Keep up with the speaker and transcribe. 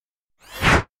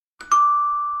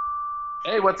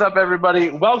Hey, what's up,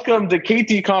 everybody? Welcome to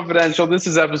KT Confidential. This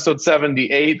is episode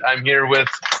 78. I'm here with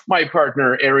my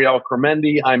partner, Ariel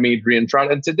Cormendi. I'm Adrian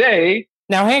Trott. And today,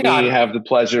 now hang on. We have the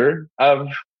pleasure of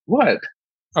what?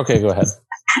 Okay, go ahead.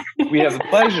 We have the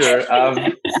pleasure of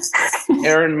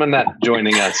Erin Monette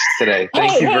joining us today.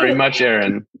 Thank you very much,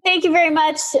 Erin. Thank you very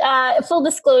much. Full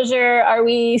disclosure, are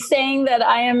we saying that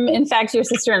I am, in fact, your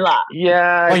sister-in-law?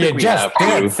 Yeah. Oh, you just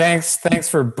did. Thanks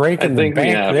for breaking the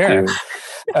bank there.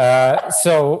 We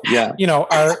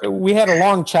had a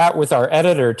long chat with our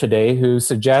editor today who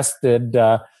suggested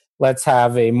let's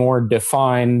have a more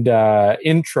defined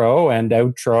intro and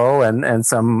outro and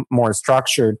some more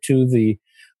structure to the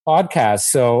podcast.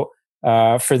 So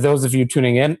for those of you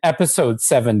tuning in, episode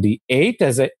 78,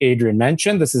 as Adrian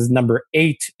mentioned, this is number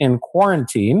 8 in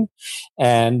quarantine.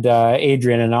 And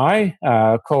Adrian and I,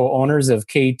 co-owners of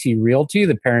KT Realty,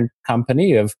 the parent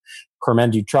company of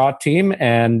Cormendi Trott Team,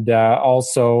 and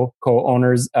also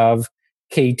co-owners of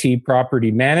KT Property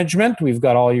Management. We've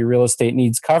got all your real estate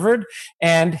needs covered.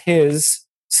 And his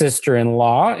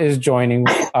sister-in-law is joining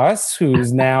us,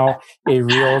 who's now a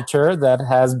realtor that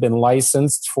has been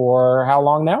licensed for how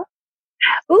long now?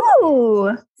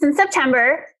 Ooh, since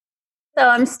September. So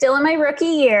I'm still in my rookie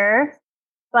year,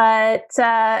 but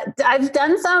I've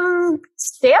done some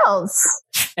sales.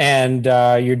 And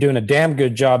you're doing a damn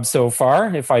good job so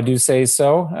far, if I do say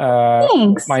so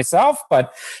myself.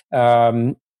 But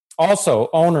also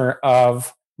owner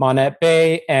of Monette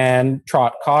Bay and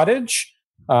Trott Cottage.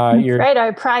 Right,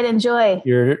 our pride and joy.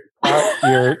 Your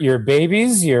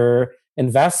babies, your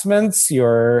investments,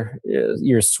 your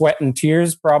sweat and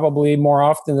tears, probably more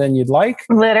often than you'd like.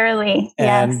 Literally,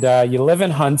 and yes. You live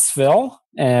in Huntsville,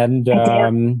 and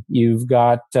you've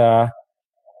got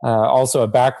also a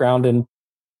background in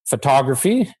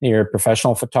photography. You're a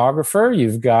professional photographer.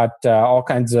 You've got all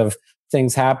kinds of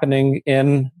things happening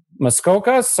in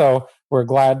Muskoka. So we're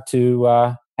glad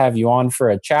to have you on for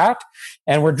a chat.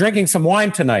 And we're drinking some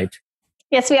wine tonight.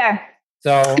 Yes, we are.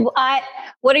 So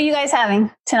what are you guys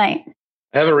having tonight?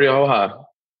 I have a Rioja.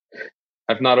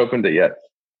 I've not opened it yet.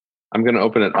 I'm going to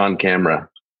open it on camera.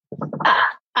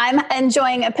 I'm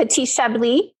enjoying a Petit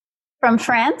Chablis from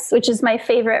France, which is my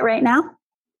favorite right now.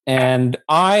 And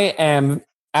I am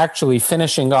actually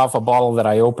finishing off a bottle that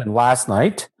I opened last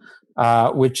night,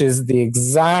 which is the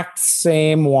exact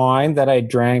same wine that I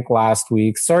drank last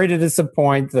week. Sorry to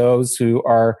disappoint those who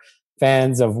are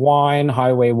fans of wine.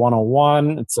 Highway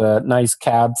 101. It's a nice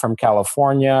cab from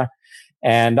California.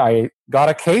 And I got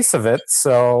a case of it.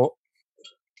 So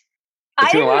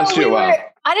it's going to last you a while.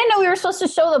 I didn't know we were supposed to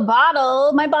show the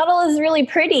bottle. My bottle is really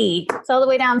pretty. It's all the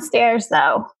way downstairs,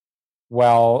 though.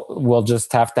 Well, we'll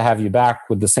just have to have you back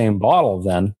with the same bottle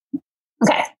then.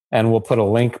 Okay. And we'll put a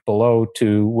link below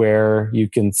to where you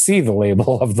can see the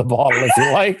label of the bottle if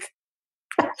you like.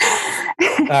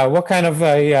 What kind of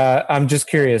I'm just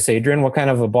curious, Adrian, what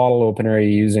kind of a bottle opener are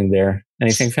you using there?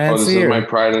 Anything fancy? This is my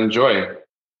pride and joy.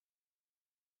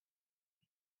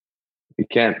 You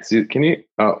can't see. Can you?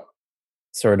 Oh.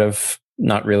 Sort of.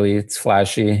 Not really. It's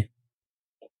flashy.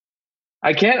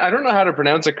 I don't know how to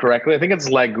pronounce it correctly. I think it's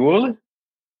Lagoule.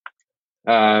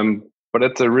 But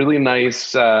it's a really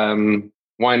nice wine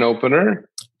opener.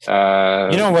 You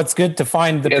know what's good to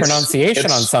find the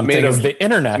pronunciation on something is the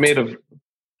internet. Made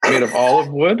of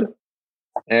olive wood,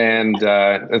 and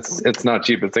it's not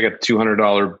cheap. It's like a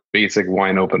 $200 basic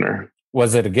wine opener.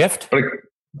 Was it a gift?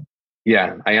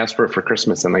 Yeah, I asked for it for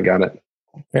Christmas and I got it.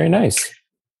 Very nice.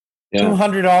 Yeah.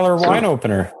 $200 wine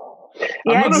opener.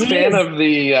 I'm not a fan of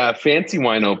the fancy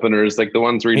wine openers, like the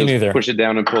ones where you just push it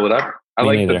down and pull it up. I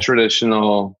like the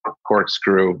traditional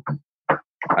corkscrew.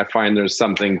 I find there's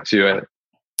something to it.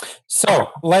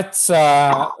 So let's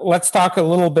talk a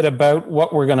little bit about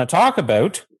what we're going to talk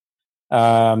about.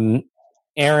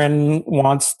 Erin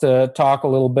wants to talk a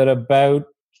little bit about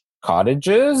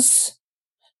cottages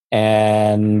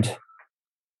and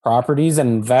properties and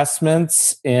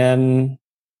investments in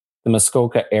the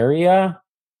Muskoka area.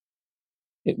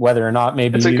 Whether or not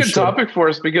maybe it's a good topic for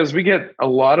us because we get a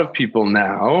lot of people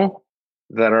now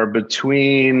that are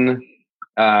between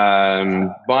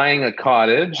buying a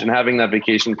cottage and having that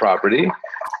vacation property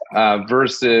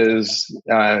versus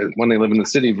when they live in the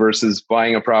city versus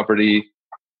buying a property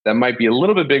that might be a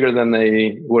little bit bigger than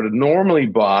they would have normally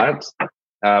bought,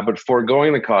 but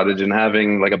foregoing the cottage and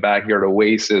having like a backyard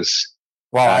oasis.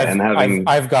 Well,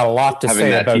 I've got a lot to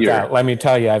say about that. Let me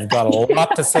tell you, I've got a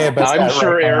lot to say about that. I'm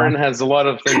sure Erin has a lot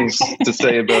of things to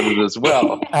say about it as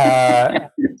well.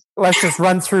 Let's just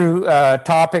run through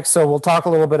topics. So we'll talk a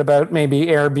little bit about maybe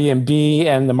Airbnb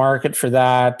and the market for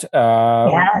that.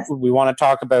 Yes. We want to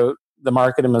talk about the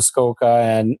market in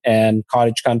Muskoka and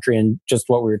cottage country and just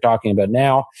what we were talking about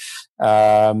now.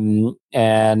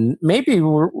 And maybe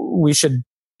we should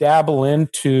dabble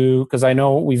into, because I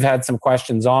know we've had some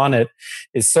questions on it,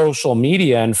 is social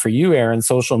media. And for you, Aaron,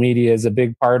 social media is a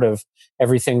big part of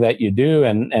everything that you do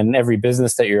and every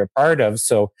business that you're a part of.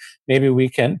 So maybe we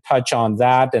can touch on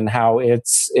that and how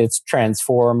it's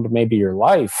transformed maybe your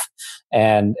life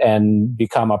and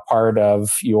become a part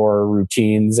of your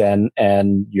routines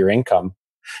and your income.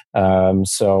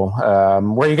 So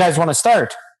where you guys want to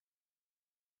start?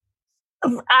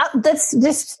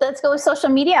 Let's go with social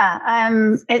media.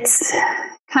 It's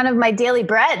kind of my daily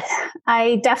bread.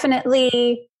 I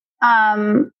definitely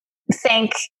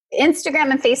thank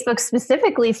Instagram and Facebook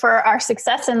specifically for our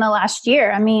success in the last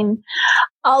year. I mean,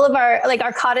 all of our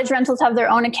cottage rentals have their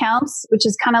own accounts, which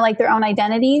is kind of like their own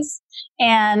identities,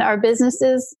 and our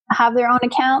businesses have their own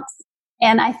accounts.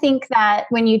 And I think that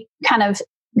when you kind of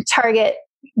target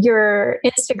your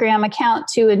Instagram account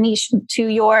to a niche, to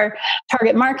your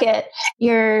target market,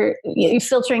 you're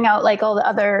filtering out like all the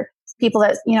other people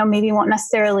that, maybe won't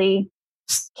necessarily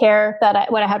care that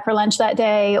what I had for lunch that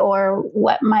day or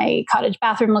what my cottage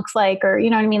bathroom looks like, or, you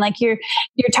know what I mean? Like you're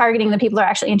targeting the people who are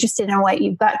actually interested in what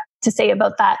you've got to say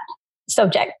about that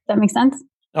subject. Does that make sense?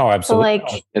 Oh, absolutely.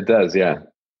 So it does. Yeah.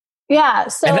 Yeah.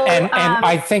 So, and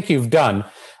I think you've done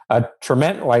a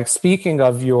tremendous, speaking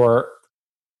of your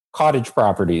cottage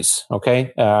properties,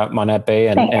 okay, Monette Bay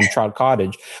and Trout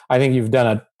Cottage, I think you've done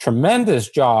a tremendous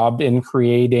job in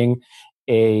creating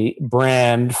a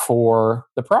brand for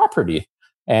the property,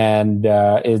 and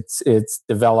it's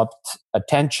developed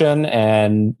attention,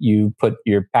 and you put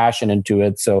your passion into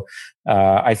it. So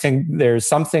I think there's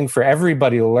something for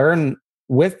everybody to learn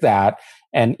with that.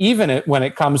 And even when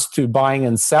it comes to buying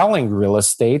and selling real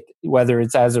estate, whether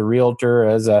it's as a realtor,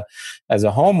 as a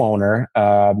homeowner,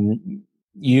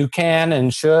 you can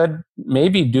and should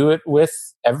maybe do it with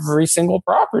every single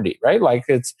property, right? Like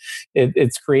it's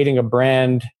creating a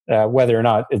brand, whether or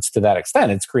not it's to that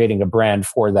extent, it's creating a brand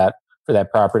for that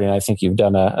property. And I think you've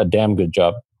done a damn good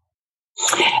job.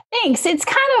 Thanks. It's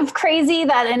kind of crazy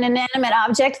that an inanimate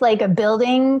object like a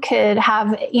building could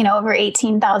have, over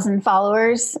 18,000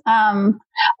 followers. A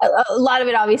lot of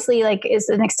it obviously is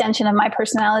an extension of my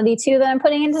personality too that I'm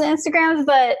putting into the Instagrams,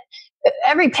 but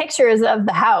every picture is of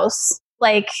the house,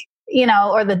 or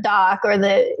the dock or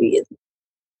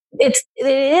it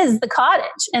is the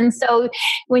cottage. And so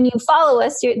when you follow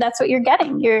us, that's what you're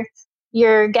getting.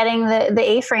 You're getting the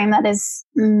A-frame that is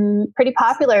pretty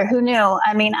popular. Who knew?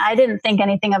 I mean, I didn't think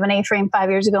anything of an A-frame 5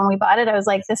 years ago when we bought it. I was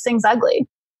like, this thing's ugly.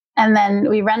 And then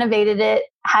we renovated it,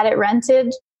 had it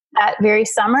rented that very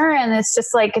summer. And it's just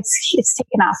it's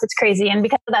taken off. It's crazy. And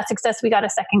because of that success, we got a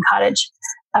second cottage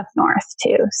up north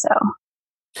too.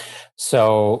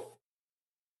 So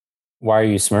why are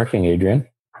you smirking, Adrian?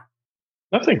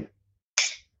 Nothing.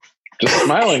 Just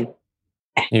smiling.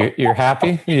 You're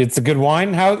happy? It's a good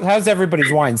wine. How's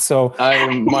everybody's wine? So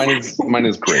mine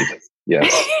is great.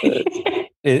 Yes.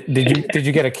 Did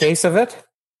you get a case of it?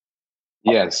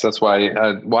 Yes, that's why.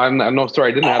 I'm no,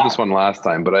 sorry, I didn't have this one last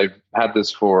time, but I've had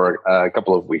this for a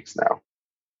couple of weeks now.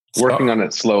 Working on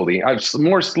it slowly. I'm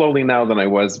more slowly now than I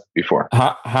was before.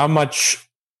 How much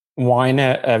wine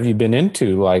have you been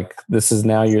into? This is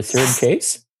now your third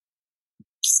case?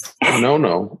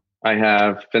 No. I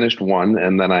have finished one,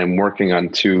 and then I'm working on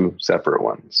two separate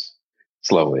ones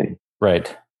slowly.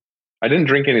 Right. I didn't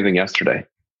drink anything yesterday.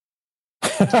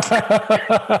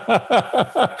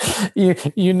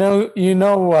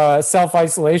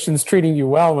 Self-isolation's treating you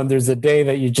well when there's a day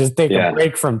that you just take a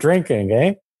break from drinking,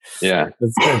 eh? Yeah.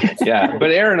 That's good. Yeah.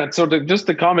 But Aaron, so just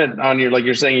to comment on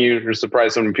you're saying you're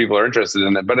surprised so many people are interested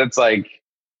in it, but it's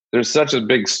there's such a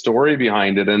big story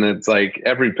behind it. And it's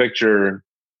every picture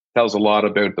tells a lot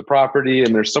about the property.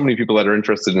 And there's so many people that are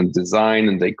interested in design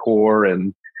and decor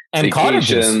and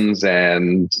vacations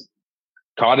and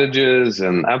cottages.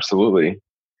 And absolutely.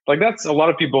 That's a lot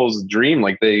of people's dream.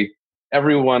 Not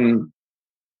everyone,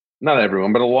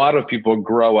 but a lot of people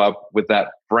grow up with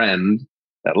that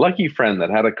lucky friend that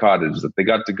had a cottage that they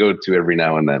got to go to every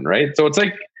now and then, right? So it's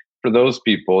for those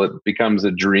people, it becomes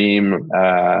a dream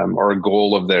or a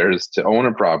goal of theirs to own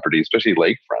a property, especially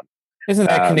lakefront. Isn't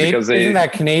that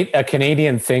a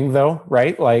Canadian thing, though,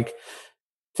 right?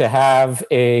 To have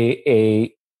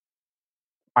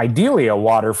ideally a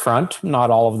waterfront. Not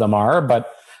all of them are,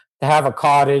 but to have a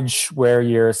cottage where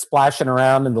you're splashing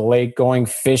around in the lake, going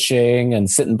fishing, and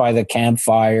sitting by the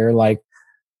campfire,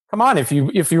 come on, if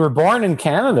you were born in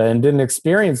Canada and didn't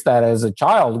experience that as a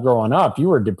child growing up, you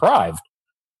were deprived.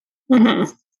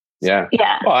 Mm-hmm. Yeah.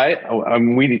 Well,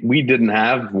 we didn't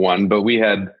have one, but we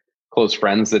had close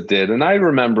friends that did. And I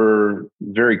remember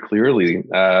very clearly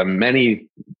many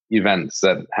events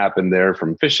that happened there,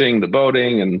 from fishing to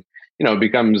boating, and, it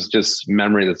becomes just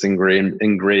memory that's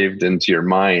engraved into your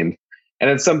mind.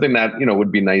 And it's something that,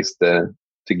 would be nice to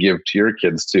give to your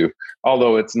kids too,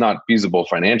 although it's not feasible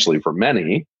financially for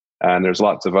many. And there's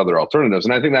lots of other alternatives.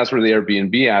 And I think that's where the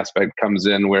Airbnb aspect comes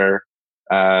in, where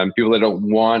people that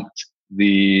don't want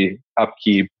the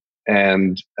upkeep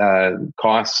and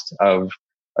cost of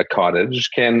a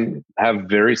cottage can have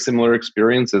very similar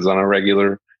experiences on a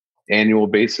regular annual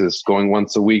basis, going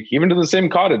once a week, even to the same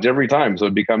cottage every time. So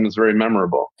it becomes very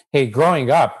memorable. Hey, growing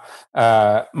up,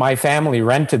 my family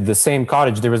rented the same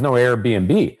cottage. There was no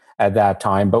Airbnb at that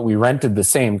time, but we rented the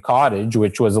same cottage,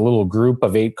 which was a little group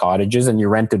of 8 cottages, and you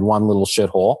rented one little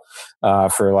shithole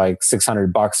for like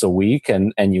 $600 a week,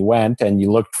 and you went and you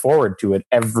looked forward to it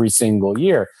every single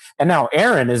year. And now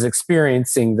Aaron is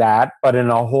experiencing that, but in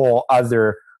a whole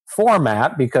other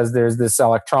format, because there's this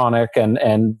electronic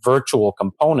and virtual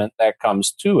component that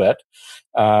comes to it.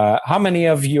 How many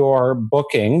of your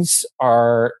bookings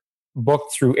are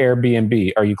booked through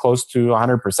Airbnb? Are you close to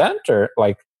 100%, or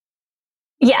like?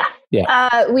 Yeah.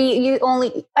 Yeah. We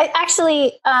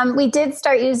did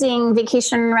start using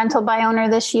Vacation Rental by Owner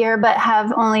this year, but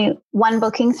have only one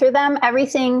booking through them.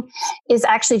 Everything is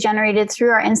actually generated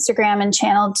through our Instagram and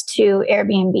channeled to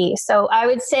Airbnb. So I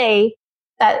would say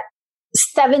that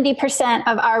 70%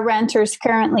 of our renters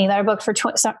currently that are booked for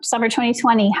summer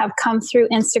 2020 have come through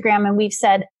Instagram, and we've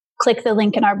said, click the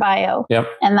link in our bio. Yep.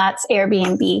 And that's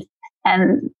Airbnb.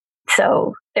 And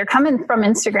so they're coming from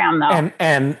Instagram, though.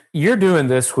 And you're doing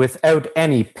this without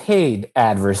any paid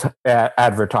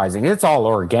advertising. It's all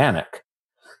organic.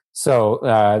 So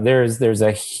there's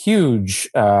a huge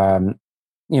lesson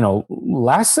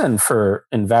for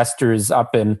investors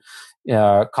up in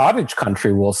cottage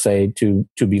country, we'll say, to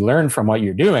be learned from what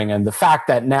you're doing. And the fact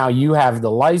that now you have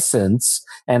the license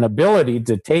and ability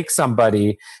to take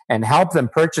somebody and help them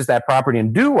purchase that property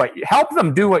and help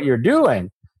them do what you're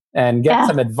doing, and get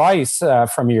some advice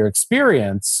from your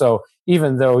experience. So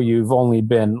even though you've only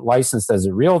been licensed as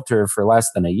a realtor for less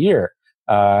than a year,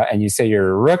 and you say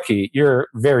you're a rookie, you're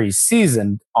very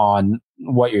seasoned on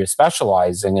what you're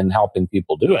specializing in helping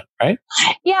people do it, right?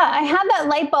 Yeah, I had that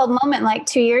light bulb moment like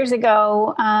 2 years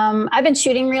ago. I've been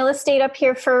shooting real estate up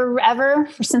here forever,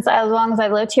 since as long as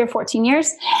I've lived here, 14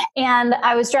 years. And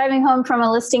I was driving home from a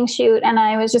listing shoot, and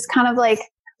I was just kind of like,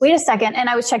 wait a second. And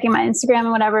I was checking my Instagram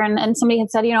and whatever. And somebody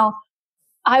had said,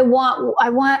 I want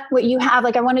what you have.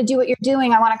 Like, I want to do what you're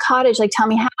doing. I want a cottage. Like, tell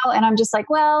me how. And I'm just like,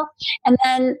 well, and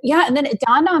then it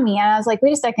dawned on me. And I was like,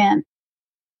 wait a second.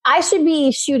 I should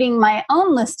be shooting my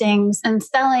own listings and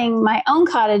selling my own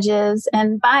cottages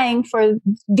and buying for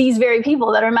these very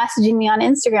people that are messaging me on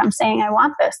Instagram saying, I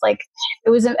want this. Like,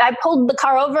 I pulled the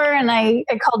car over and I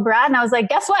called Brad, and I was like,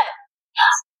 guess what?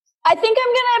 I think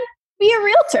I'm going to be a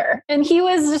realtor. And he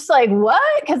was just like,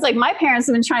 what? Because like my parents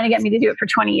have been trying to get me to do it for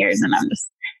 20 years. And I'm just,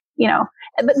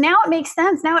 but now it makes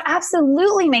sense. Now it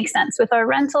absolutely makes sense with our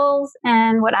rentals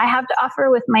and what I have to offer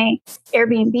with my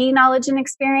Airbnb knowledge and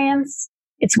experience.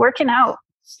 It's working out.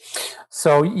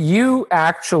 So you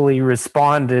actually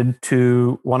responded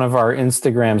to one of our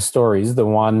Instagram stories, the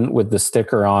one with the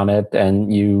sticker on it,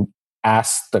 and you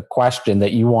asked the question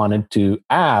that you wanted to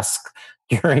ask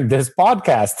during this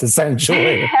podcast,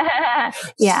 essentially.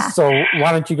 Yeah. So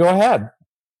why don't you go ahead?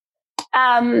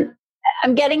 I'm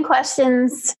getting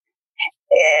questions.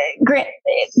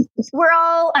 We're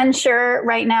all unsure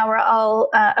right now. We're all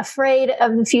afraid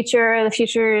of the future. The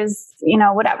future is,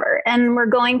 whatever. And we're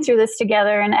going through this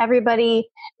together, and everybody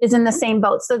is in the same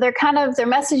boat. So they're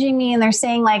messaging me, and they're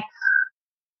saying like,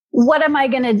 what am I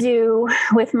going to do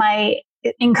with my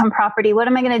income property? What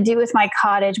am I going to do with my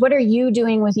cottage? What are you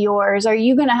doing with yours? Are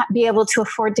you going to be able to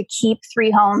afford to keep 3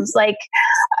 homes? Like,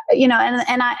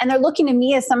 and they're looking to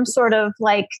me as some sort of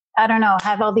like, I don't know,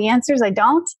 have all the answers. I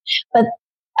don't, but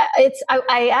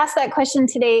I asked that question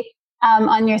today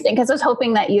on your thing, because I was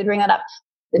hoping that you'd bring that up.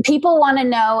 People want to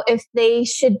know if they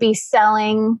should be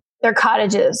selling their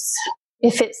cottages.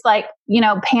 If it's like,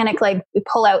 panic, like we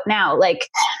pull out now, like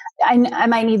I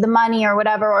might need the money or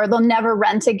whatever, or they'll never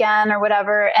rent again or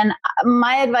whatever. And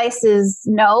my advice is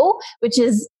no, which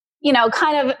is,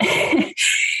 kind of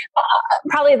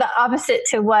probably the opposite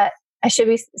to what I should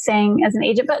be saying as an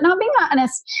agent. But no, being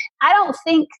honest, I don't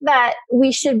think that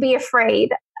we should be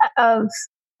afraid of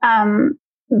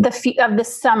the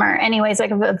summer anyways, like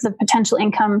of the potential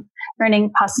income earning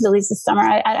possibilities this summer.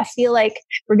 I feel like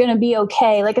we're going to be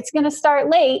okay. Like, it's going to start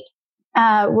late.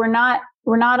 We're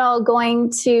not all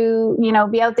going to,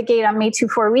 be out the gate on May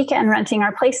 2-4 weekend renting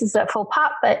our places at full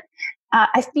pop, but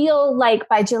I feel like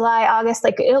by July, August,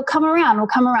 like it'll come around. We'll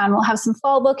come around. We'll have some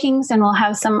fall bookings and we'll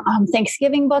have some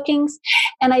Thanksgiving bookings.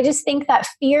 And I just think that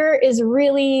fear is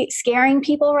really scaring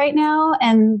people right now.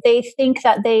 And they think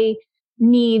that they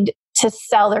need to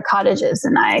sell their cottages.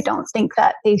 And I don't think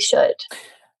that they should.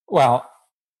 Well,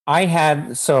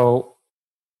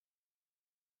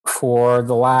 for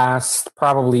the last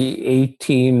probably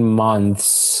 18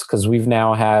 months, because we've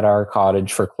now had our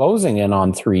cottage for closing in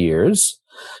on 3 years.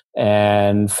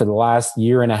 And for the last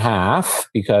year and a half,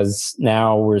 because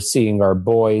now we're seeing our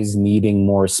boys needing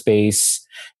more space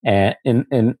and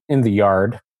in the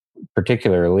yard,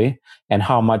 particularly, and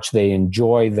how much they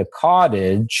enjoy the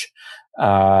cottage.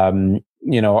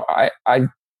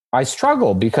 I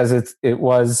struggle because it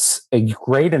was a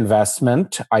great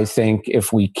investment. I think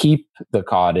if we keep the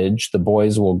cottage, the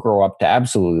boys will grow up to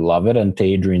absolutely love it. And to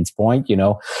Adrian's point,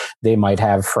 they might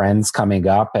have friends coming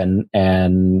up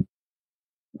and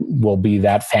will be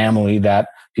that family that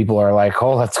people are like,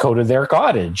 oh, let's go to their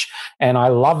cottage. And I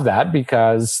love that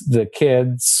because the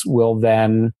kids will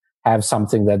then have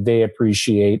something that they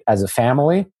appreciate as a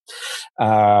family.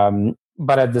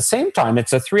 But at the same time,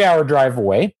 it's a 3-hour drive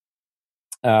away.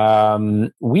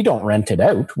 We don't rent it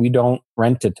out. We don't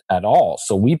rent it at all.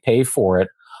 So we pay for it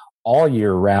all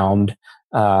year round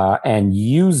and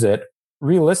use it.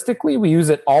 Realistically, we use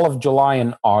it all of July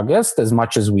and August as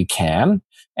much as we can.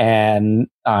 And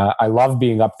I love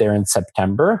being up there in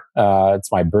September.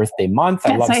 It's my birthday month.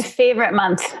 That's my favorite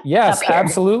month. Yes,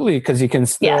 absolutely. Because you can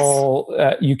still,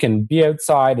 you can be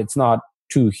outside. It's not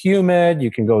too humid. You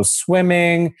can go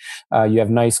swimming. You have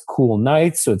nice cool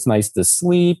nights. So it's nice to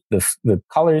sleep. The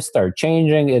colors start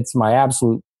changing. It's my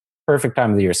absolute perfect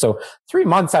time of the year. So 3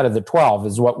 months out of the 12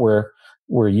 is what we're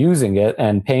using it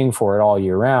and paying for it all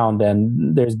year round.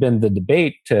 And there's been the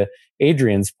debate, to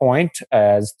Adrian's point,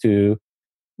 as to,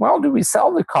 well, do we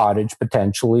sell the cottage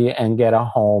potentially and get a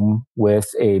home with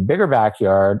a bigger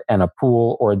backyard and a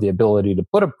pool, or the ability to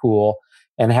put a pool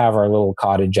and have our little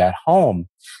cottage at home?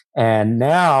 And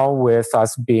now with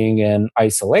us being in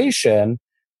isolation,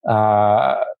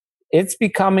 it's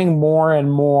becoming more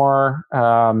and more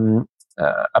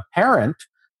apparent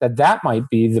that might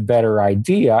be the better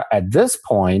idea at this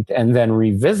point, and then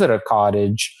revisit a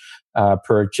cottage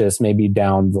purchase maybe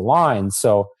down the line.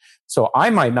 So I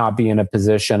might not be in a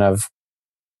position of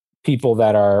people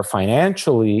that are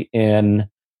financially in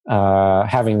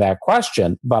having that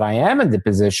question, but I am in the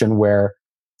position where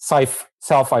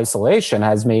self-isolation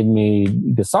has made me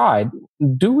decide,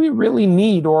 do we really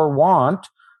need or want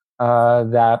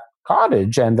that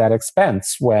cottage and that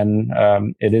expense when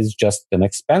it is just an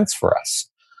expense for us?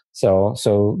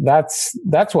 So that's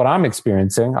what I'm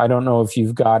experiencing. I don't know if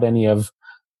you've got any of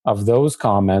those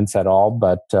comments at all,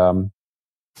 but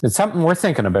it's something we're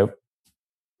thinking about.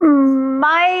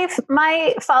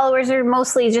 My followers are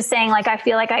mostly just saying, like, I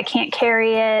feel like I can't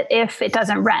carry it if it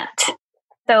doesn't rent.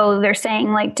 So they're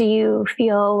saying, like, do you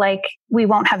feel like we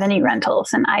won't have any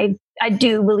rentals? And I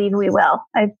do believe we will.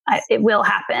 It will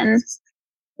happen.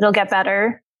 It'll get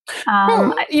better.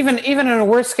 Even in a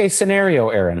worst case scenario,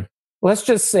 Erin, let's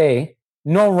just say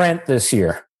no rent this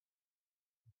year.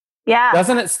 Yeah.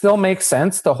 Doesn't it still make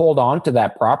sense to hold on to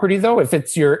that property though? If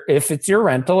it's your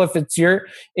rental, if it's your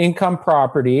income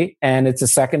property and it's a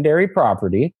secondary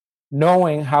property,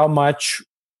 knowing how much,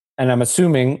 and I'm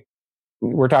assuming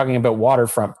we're talking about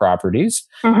waterfront properties,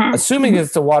 assuming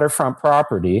it's a waterfront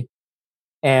property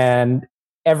and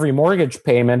every mortgage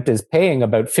payment is paying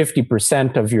about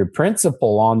 50% of your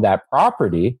principal on that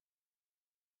property,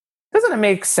 doesn't it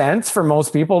make sense for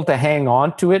most people to hang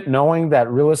on to it, knowing that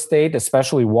real estate,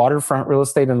 especially waterfront real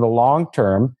estate in the long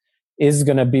term, is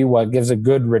going to be what gives a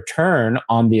good return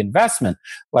on the investment?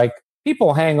 Like,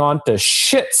 people hang on to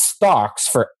shit stocks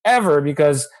forever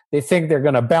because they think they're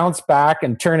going to bounce back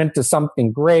and turn into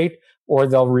something great, or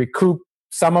they'll recoup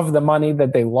some of the money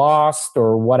that they lost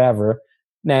or whatever.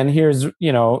 And here's,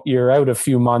 you're out a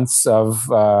few months of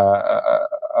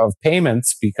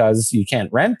payments because you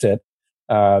can't rent it.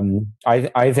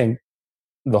 I think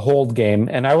the hold game,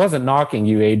 and I wasn't knocking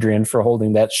you, Adrian, for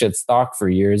holding that shit stock for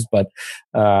years, but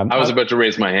I was about to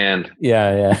raise my hand.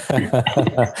 Yeah.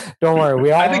 Don't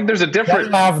worry. I think there's a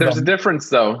difference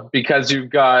though, because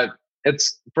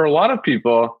it's for a lot of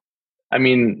people. I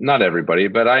mean, not everybody,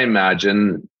 but I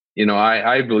imagine,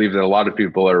 I believe that a lot of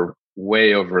people are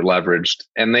way over leveraged,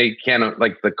 and they can't,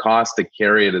 like, the cost to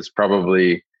carry it is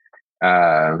probably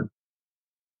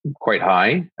quite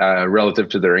high relative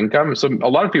to their income. So a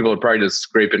lot of people are probably just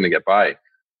scraping to get by.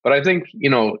 But I think,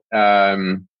 in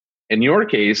your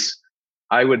case,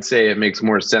 I would say it makes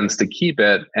more sense to keep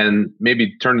it and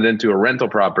maybe turn it into a rental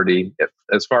property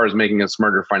as far as making a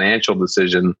smarter financial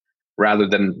decision rather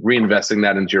than reinvesting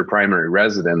that into your primary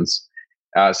residence.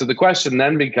 So the question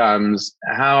then becomes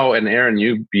how, and Aaron,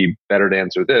 you'd be better to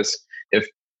answer this, if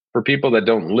for people that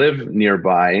don't live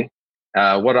nearby,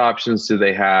 what options do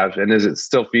they have? And is it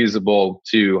still feasible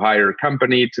to hire a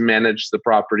company to manage the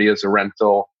property as a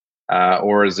rental?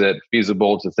 Or is it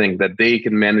feasible to think that they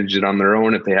can manage it on their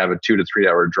own if they have a 2 to 3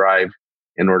 hour drive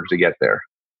in order to get there?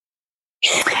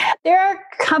 There are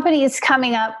companies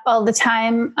coming up all the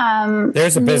time.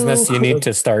 There's a business you need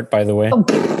to start, by the way. Oh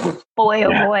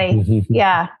boy.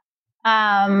 Yeah.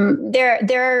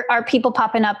 There are people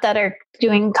popping up that are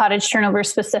doing cottage turnover,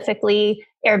 specifically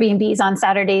Airbnbs on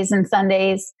Saturdays and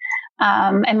Sundays,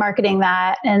 and marketing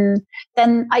that. And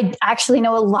then I actually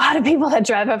know a lot of people that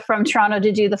drive up from Toronto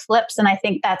to do the flips. And I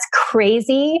think that's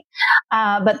crazy.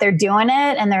 But they're doing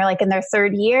it and they're like in their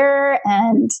third year.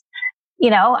 And,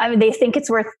 I mean, they think it's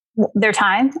worth their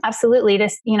time. Absolutely. To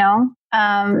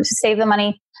save the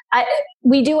money.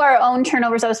 We do our own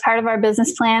turnovers. That was part of our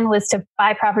business plan, was to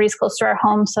buy properties close to our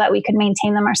home so that we could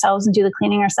maintain them ourselves and do the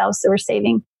cleaning ourselves. So we're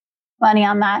saving money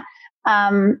on that.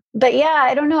 But yeah,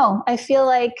 I don't know. I feel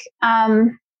like,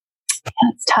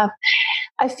 it's tough.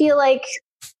 I feel like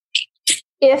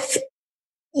if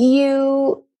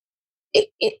you,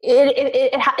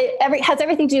 it has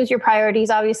everything to do with your priorities,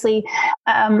 obviously.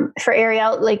 For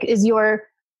Ariel, like, is your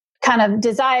kind of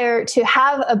desire to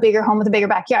have a bigger home with a bigger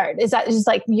backyard? Is that just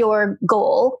like your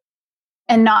goal,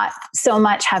 and not so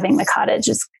much having the cottage?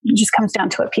 It just comes down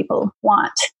to what people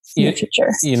want in the future.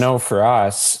 For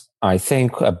us, I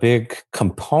think a big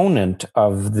component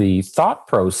of the thought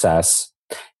process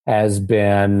has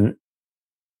been,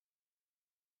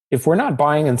 if we're not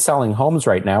buying and selling homes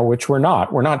right now, which we're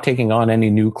not taking on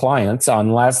any new clients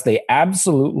unless they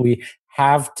absolutely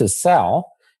have to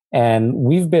sell. And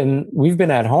we've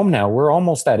been at home now. We're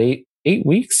almost at eight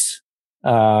weeks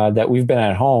that we've been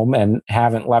at home and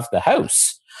haven't left the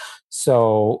house.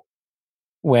 So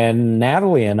when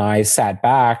Natalie and I sat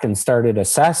back and started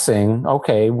assessing,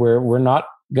 okay, we're not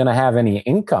going to have any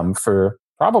income for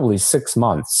probably 6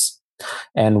 months.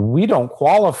 And we don't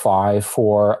qualify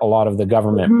for a lot of the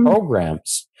government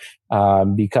programs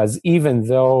because even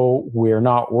though we're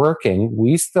not working,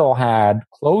 we still had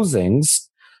closings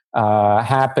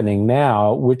happening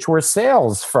now, which were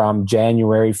sales from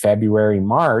January, February,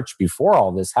 March, before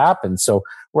all this happened. So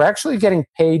we're actually getting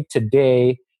paid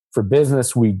today for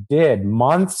business we did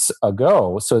months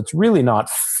ago. So it's really not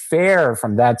fair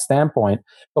from that standpoint,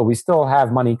 but we still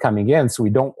have money coming in. So we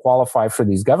don't qualify for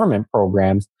these government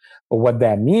programs. But what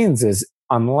that means is,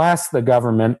 unless the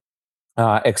government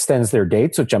extends their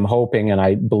dates, which I'm hoping and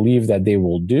I believe that they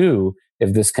will do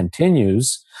if this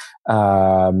continues, we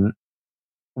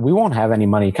won't have any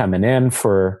money coming in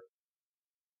from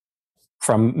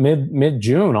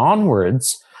mid-June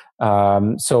onwards.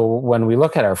 So when we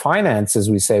look at our finances,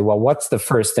 we say, well, what's the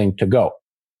first thing to go?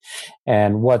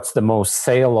 And what's the most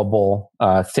saleable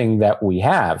thing that we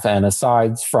have? And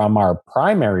aside from our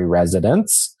primary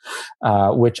residence,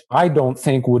 which I don't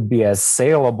think would be as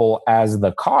saleable as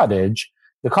the cottage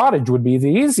would be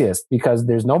the easiest because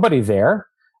there's nobody there.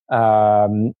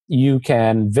 You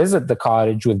can visit the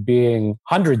cottage with being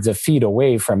hundreds of feet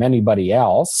away from anybody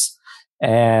else.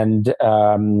 And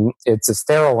it's a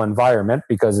sterile environment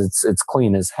because it's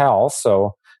clean as hell.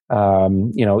 So,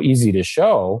 easy to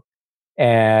show.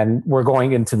 And we're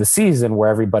going into the season where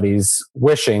everybody's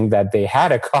wishing that they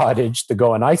had a cottage to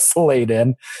go and isolate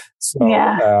in.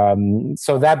 So,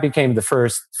 so that became the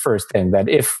first thing, that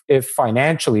if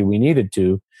financially we needed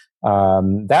to,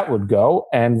 that would go.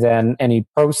 And then any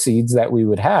proceeds that we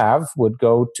would have would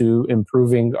go to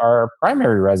improving our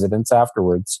primary residence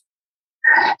afterwards.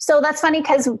 So that's funny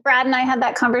because Brad and I had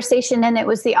that conversation and it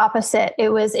was the opposite. It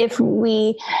was, if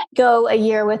we go a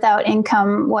year without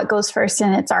income, what goes first?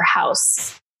 And it's our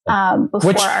house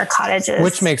before our cottages.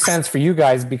 Which makes sense for you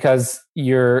guys because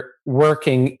you're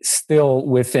working still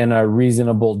within a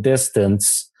reasonable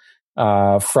distance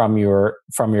from your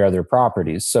other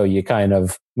properties. So you kind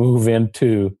of move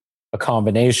into a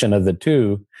combination of the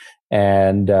two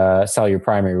and sell your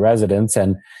primary residence.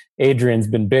 And Adrian's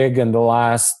been big in the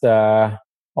last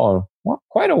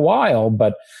quite a while,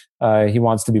 but he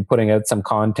wants to be putting out some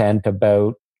content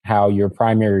about how your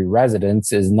primary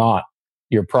residence is not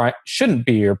shouldn't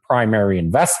be your primary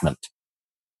investment.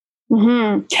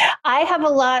 Mm-hmm. I have a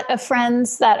lot of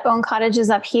friends that own cottages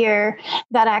up here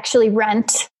that actually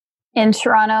rent in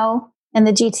Toronto in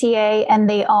the GTA and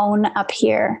they own up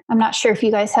here. I'm not sure if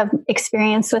you guys have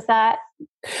experience with that.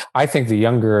 I think the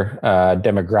younger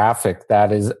demographic,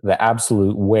 that is the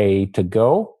absolute way to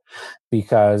go,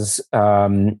 because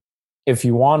if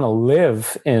you want to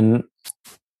live in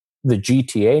the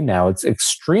GTA now, it's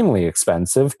extremely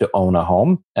expensive to own a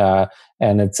home,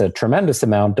 and it's a tremendous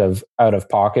amount of out of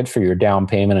pocket for your down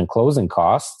payment and closing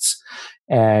costs.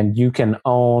 And you can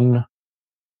own,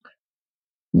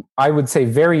 I would say,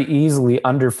 very easily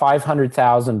under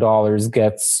 $500,000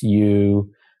 gets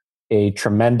you a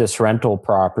tremendous rental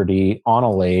property on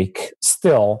a lake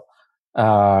still.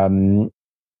 And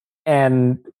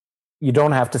you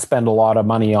don't have to spend a lot of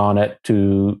money on it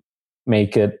to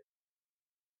make it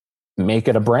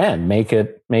a brand, make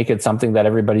it something that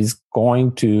everybody's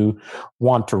going to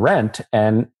want to rent,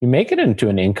 and you make it into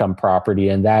an income property,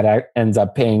 and that ends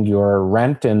up paying your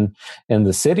rent in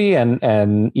the city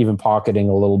and even pocketing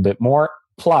a little bit more.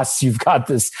 Plus, you've got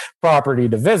this property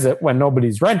to visit when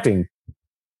nobody's renting.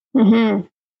 Mm-hmm.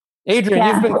 Adrian,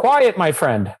 you've been quiet, my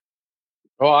friend.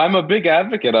 Well, I'm a big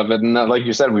advocate of it, and like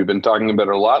you said, we've been talking about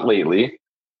it a lot lately.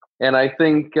 And I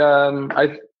think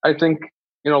I think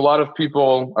a lot of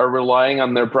people are relying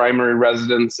on their primary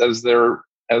residence as their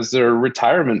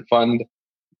retirement fund,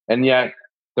 and yet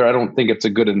I don't think it's a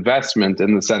good investment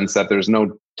in the sense that there's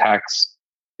no tax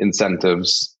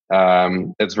incentives.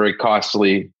 It's very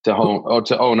costly to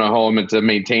own a home and to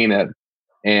maintain it.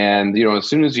 And as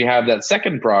soon as you have that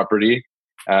second property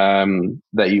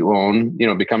that you own,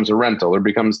 it becomes a rental or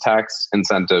becomes tax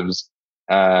incentives,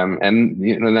 and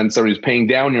then somebody's paying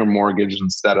down your mortgage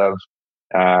instead of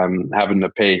having to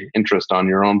pay interest on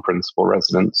your own principal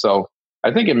residence. So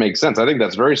I think it makes sense. I think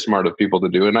that's very smart of people to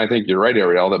do, and I think you're right,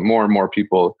 Ariel, that more and more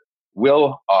people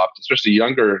will opt, especially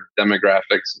younger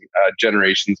demographics,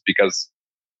 generations, because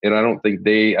I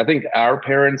think our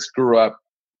parents grew up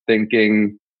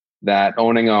thinking that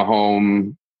owning a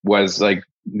home was like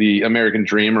the American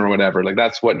dream or whatever. Like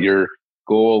that's what your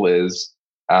goal is.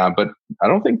 But I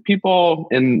don't think people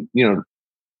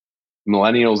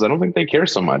millennials, I don't think they care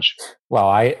so much.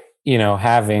 Well,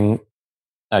 having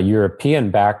a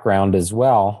European background as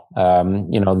well,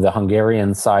 the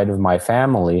Hungarian side of my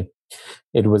family,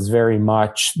 it was very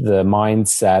much the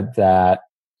mindset that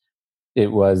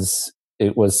it was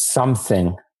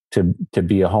something to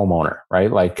be a homeowner,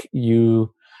 right? Like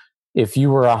if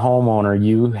you were a homeowner,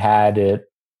 you had it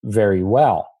very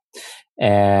well.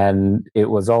 And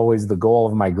it was always the goal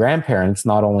of my grandparents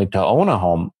not only to own a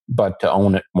home, but to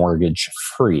own it mortgage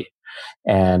free.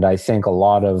 And I think a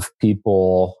lot of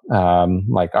people,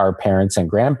 like our parents and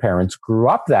grandparents, grew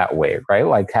up that way, right?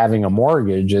 Like having a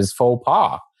mortgage is faux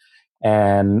pas.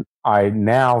 And I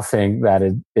now think that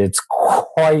it's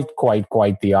quite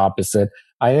the opposite.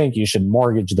 I think you should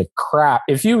mortgage the crap.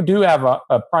 If you do have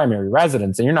a primary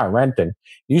residence and you're not renting,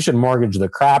 you should mortgage the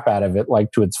crap out of it,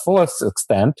 like to its fullest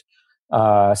extent.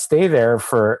 Stay there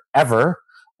forever.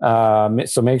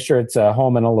 So make sure it's a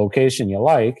home in a location you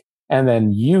like, and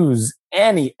then use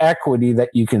any equity that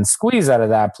you can squeeze out of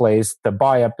that place to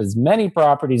buy up as many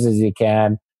properties as you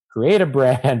can, create a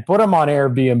brand, put them on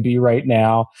Airbnb right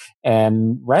now,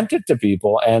 and rent it to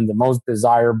people. And the most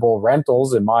desirable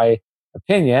rentals, in my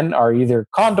opinion, are either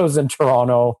condos in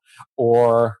Toronto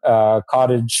or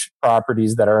cottage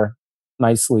properties that are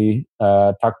nicely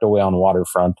tucked away on the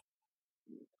waterfront.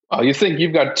 You think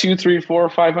you've got $200,000,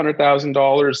 $400,000,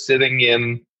 $500,000 sitting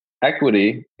in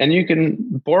equity, and you can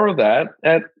borrow that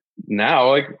at now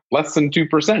like less than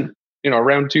 2%,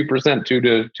 around 2%, 2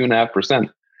 to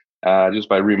 2.5%, just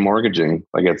by remortgaging.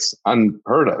 Like it's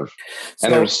unheard of.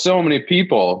 And there's so many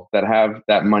people that have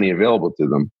that money available to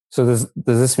them. So does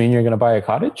this mean you're going to buy a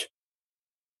cottage?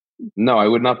 No, I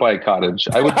would not buy a cottage.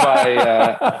 I would buy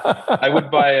I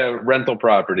would buy a rental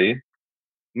property.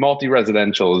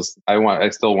 Multi-residentials, I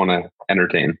still want to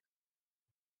entertain.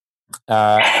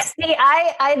 See,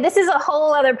 I this is a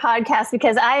whole other podcast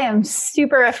because I am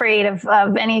super afraid of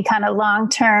any kind of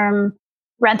long-term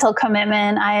rental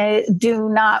commitment. I do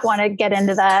not want to get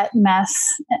into that mess.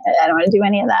 I don't want to do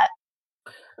any of that.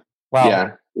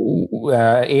 Well,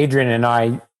 Adrian and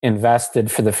I invested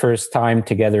for the first time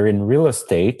together in real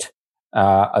estate.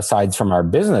 Aside from our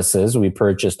businesses, we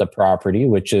purchased a property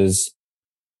which is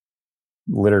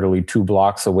literally 2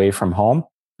 blocks away from home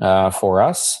for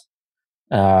us.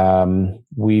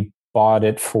 We bought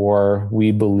it for,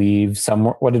 we believe,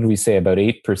 somewhere, what did we say, about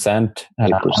 8%?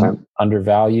 8%.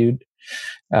 Undervalued,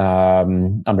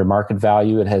 under market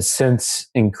value. It has since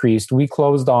increased. We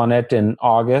closed on it in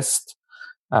August.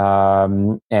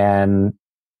 And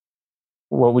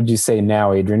what would you say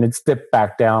now, Adrian? It's dipped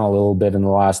back down a little bit in the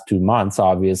last 2 months,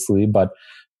 obviously, but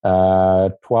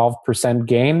 12%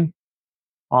 gain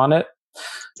on it.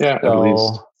 Yeah, at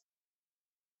least.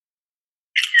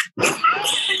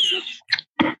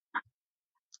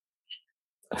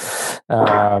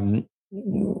 For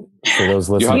those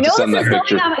listening, it's going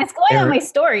on my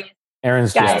story.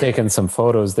 Aaron's just taking some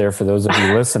photos there for those of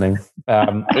you listening.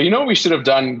 You know what we should have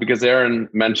done, because Aaron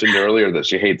mentioned earlier that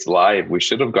she hates live. We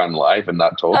should have gone live and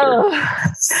not told her.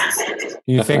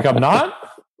 You think I'm not?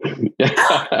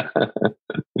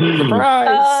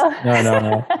 Surprise!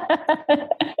 No.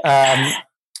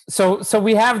 So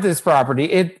we have this property.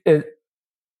 It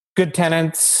good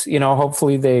tenants.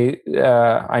 Hopefully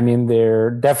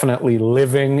they're definitely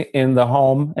living in the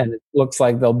home, and it looks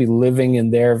like they'll be living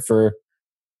in there for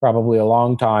probably a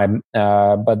long time.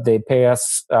 But they pay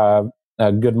us a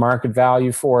good market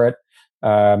value for it.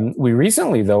 We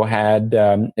recently, though, had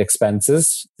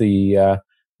expenses. The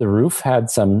roof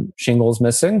had some shingles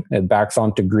missing. It backs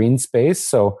onto green space,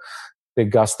 so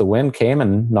big gust of wind came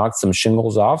and knocked some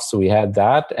shingles off. So we had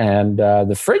that, and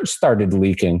the fridge started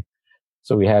leaking,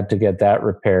 so we had to get that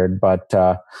repaired. But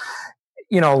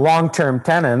long-term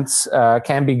tenants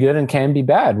can be good and can be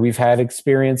bad. We've had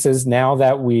experiences now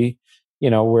that we're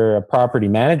a property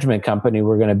management company.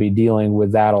 We're going to be dealing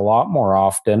with that a lot more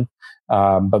often.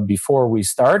 But before we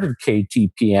started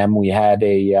KTPM, we had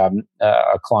a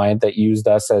client that used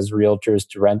us as realtors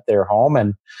to rent their home,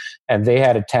 and they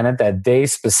had a tenant that they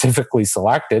specifically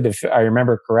selected. If I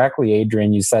remember correctly,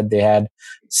 Adrian, you said they had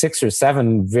 6 or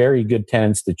 7 very good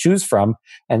tenants to choose from,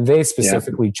 and they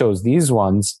specifically chose these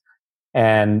ones.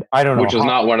 And I don't know. Which is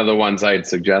not one of the ones I had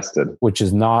suggested. Which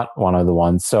is not one of the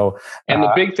ones. So, and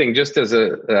the big thing, just as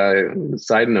a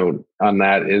side note on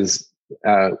that, is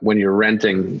when you're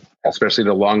renting, especially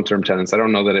to long-term tenants, I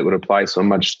don't know that it would apply so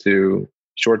much to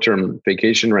short-term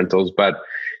vacation rentals, but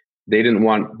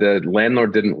the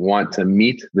landlord didn't want to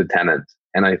meet the tenant.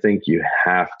 And I think you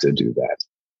have to do that.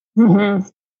 Mm-hmm.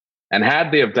 And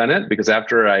had they have done it, because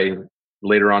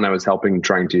later on I was helping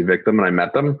trying to evict them and I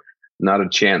met them, not a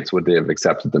chance would they have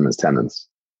accepted them as tenants.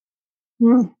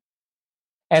 Mm.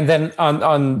 And then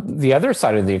on the other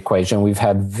side of the equation, we've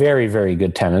had very, very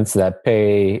good tenants that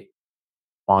pay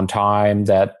on time,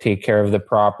 that take care of the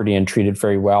property and treat it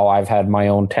very well. I've had my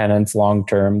own tenants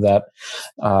long-term that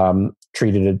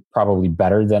treated it probably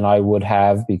better than I would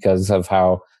have because of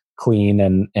how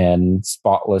clean and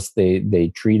spotless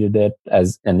they treated it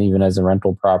and even as a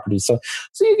rental property. So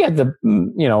you get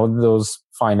those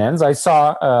fine ends. I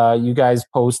saw you guys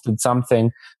posted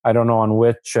something, I don't know on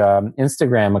which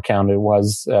Instagram account it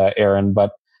was, Aaron,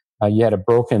 but you had a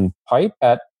broken pipe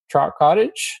at Trot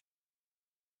Cottage.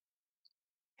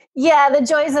 Yeah, the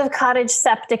joys of cottage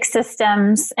septic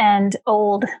systems and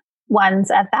old ones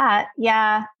at that.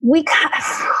 Yeah, was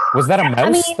that a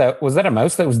mouse? Was that a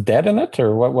mouse that was dead in it,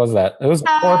 or what was that? It was a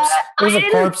corpse. It was a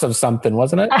corpse of something,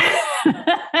 wasn't it?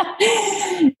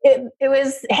 It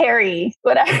was hairy.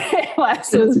 Whatever it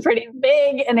was pretty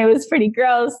big and it was pretty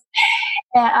gross.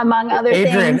 Among other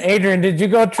things. Adrian, did you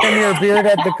go trim your beard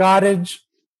at the cottage?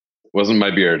 Wasn't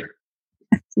my beard.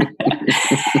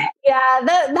 Yeah,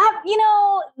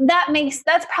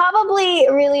 that's probably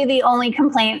really the only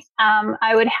complaint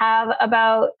I would have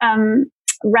about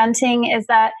renting is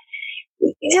that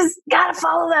you just got to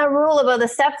follow that rule about the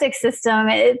septic system.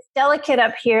 It's delicate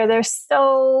up here. There's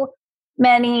so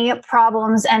many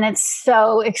problems and it's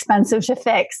so expensive to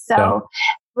fix. So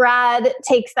Brad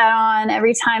takes that on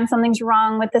every time something's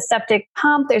wrong with the septic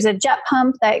pump. There's a jet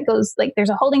pump that goes, there's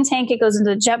a holding tank. It goes into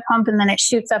the jet pump and then it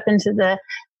shoots up into the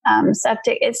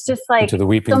septic. It's just like so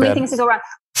many things to go wrong.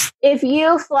 If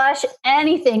you flush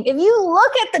anything, if you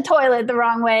look at the toilet the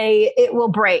wrong way, it will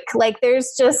break.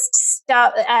 There's just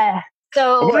stuff.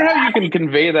 So I wonder how you can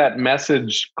convey that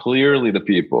message clearly to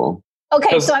people.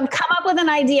 Okay, so I've come up with an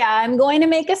idea. I'm going to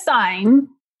make a sign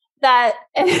that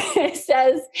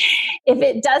says, if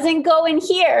it doesn't go in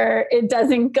here, it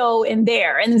doesn't go in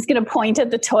there. And it's going to point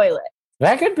at the toilet.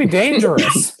 That could be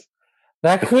dangerous.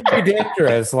 That could be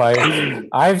dangerous.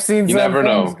 I've seen some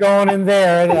things going in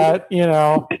there that,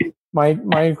 might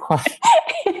make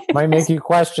you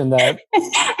question that.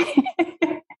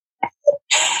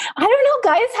 I don't know,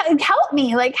 guys. Help me.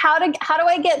 How do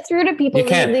I get through to people?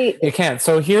 You can't.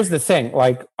 So here's the thing.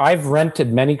 I've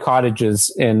rented many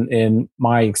cottages in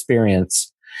my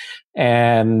experience,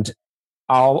 and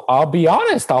I'll be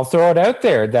honest. I'll throw it out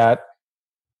there that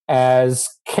as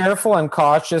careful and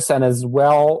cautious and as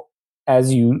well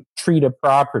as you treat a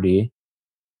property,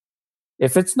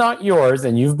 if it's not yours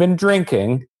and you've been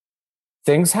drinking,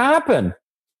 things happen.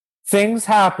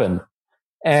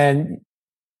 And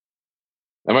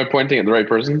am I pointing at the right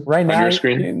person right now on your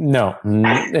screen? No.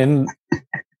 And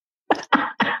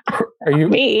Are you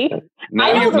me? Now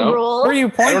I know you the know. rules. Where are you I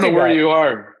pointing? don't know where at? you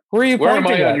are. Where are you Where am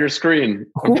pointing I at? on your screen?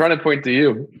 I'm trying to point to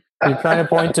you. You're trying to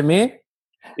point to me?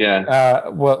 Yeah.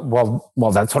 Well.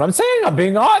 That's what I'm saying. I'm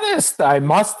being honest. I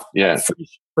must. Yeah.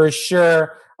 For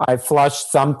sure. I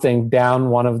flushed something down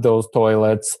one of those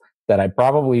toilets that I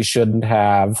probably shouldn't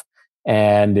have,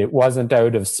 and it wasn't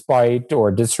out of spite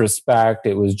or disrespect.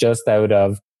 It was just out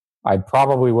of, I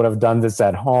probably would have done this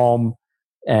at home,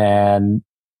 and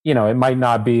it might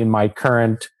not be in my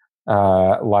current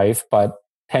life, but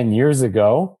 10 years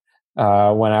ago,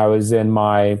 when I was in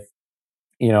my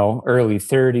early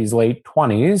 30s, late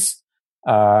 20s,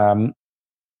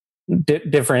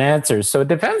 different answers. So it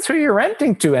depends who you're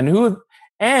renting to and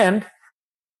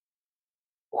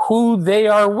who they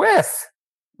are with,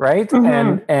 right?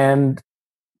 Mhm. And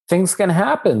things can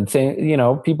happen.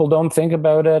 People don't think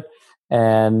about it,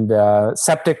 and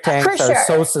septic tanks For are sure.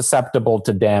 so susceptible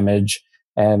to damage.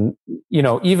 And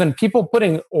even people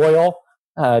putting oil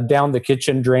down the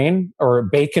kitchen drain, or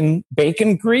bacon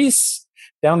grease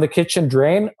down the kitchen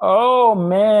drain. Oh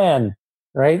man,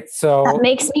 right? So That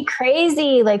makes me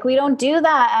crazy. Like, we don't do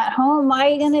that at home. Why are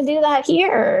you going to do that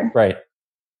here? right.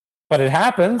 But it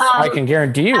happens. I can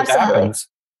guarantee you absolutely. it happens.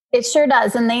 It sure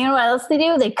does. And then you know what else they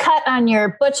do? They cut on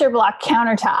your butcher block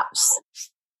countertops.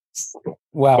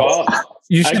 Well,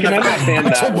 you should can have understand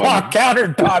butcher that block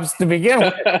countertops to begin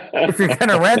with. If you're going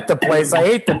to rent the place, I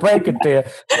hate to break it to you,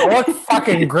 they look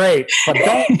fucking great, but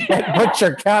don't get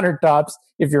butcher countertops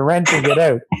if you're renting it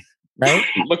out, right?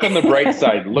 Look on the bright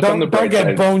side. Don't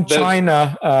get bone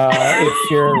china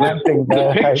if you're renting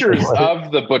the pictures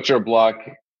of the butcher block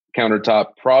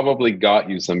countertop probably got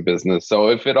you some business. So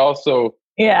if it also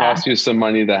cost you some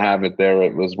money to have it there,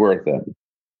 it was worth it.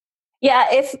 Yeah,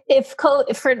 if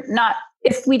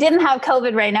we didn't have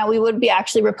COVID right now, we would be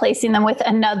actually replacing them with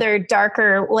another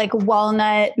darker, like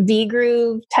walnut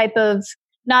V-groove type of,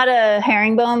 not a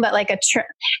herringbone, but like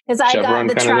because I got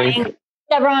the triangle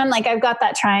chevron, like I've got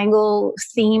that triangle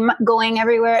theme going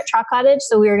everywhere at Chalk Cottage.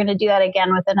 So we were going to do that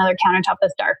again with another countertop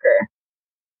that's darker.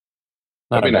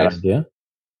 Not a bad idea.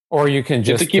 Or you can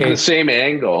just keep the same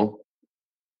angle.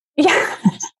 Yeah.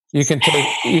 You can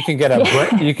get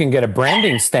a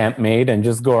branding stamp made and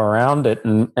just go around it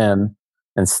and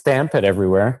stamp it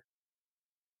everywhere.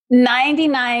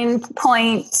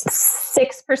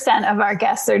 99.6% of our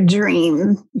guests are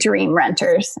dream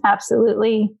renters.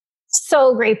 Absolutely.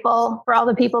 So grateful for all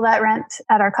the people that rent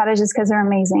at our cottages because they're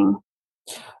amazing.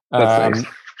 That's nice.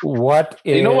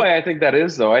 You know why I think that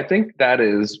is, though? I think that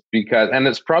is because, and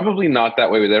it's probably not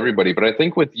that way with everybody, but I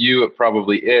think with you, it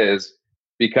probably is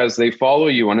because they follow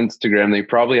you on Instagram. They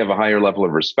probably have a higher level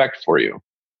of respect for you.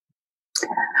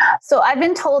 So I've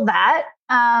been told that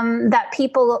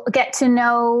people get to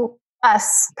know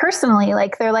us personally.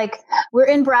 Like they're like, we're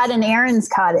in Brad and Erin's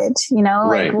cottage,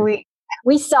 right. Like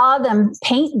we saw them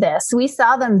paint this. We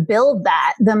saw them build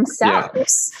that themselves. Yeah.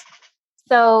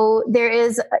 So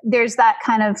there's that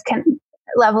kind of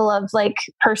level of like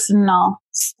personal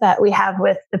that we have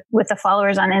with the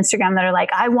followers on Instagram that are like,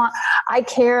 I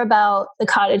care about the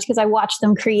cottage because I watched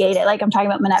them create it. Like I'm talking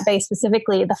about Minette Bay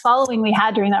specifically. The following we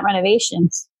had during that renovation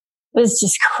was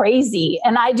just crazy.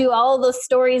 And I do all those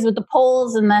stories with the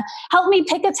polls and the help me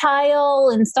pick a tile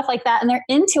and stuff like that. And they're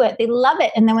into it. They love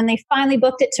it. And then when they finally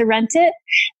booked it to rent it,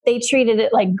 they treated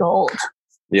it like gold.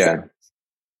 Yeah.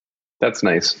 That's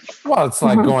nice. Well, it's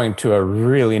like going to a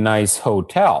really nice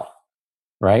hotel,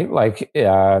 right? Like,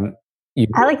 I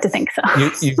like to think so.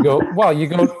 you go,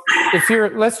 if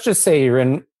let's just say you're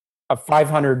in a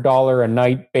 $500 a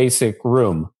night basic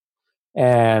room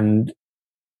and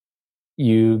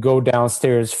you go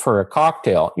downstairs for a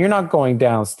cocktail. You're not going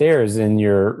downstairs in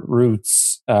your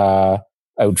Roots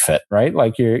outfit, right?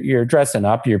 Like you're dressing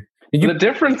up. The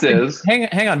difference is,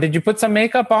 hang on. Did you put some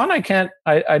makeup on? I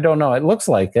don't know. It looks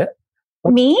like it.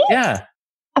 Me? Yeah.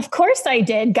 Of course I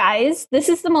did, guys. This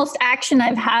is the most action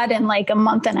I've had in like a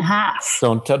month and a half.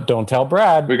 Don't tell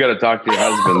Brad. We got to talk to your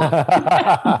husband.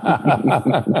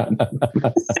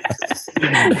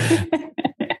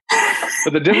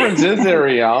 But the difference is,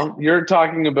 Ariel, you're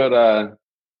talking about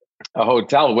a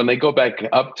hotel. When they go back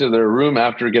up to their room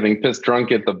after getting pissed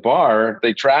drunk at the bar,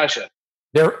 they trash it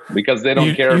because they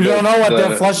don't care. You don't know what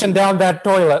they're flushing down that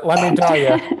toilet. Let me tell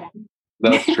you.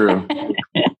 That's true.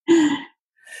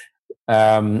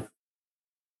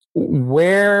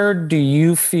 Where do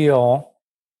you feel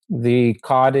the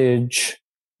cottage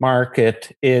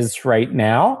market is right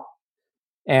now?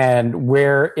 And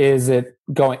where is it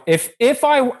going? If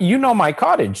my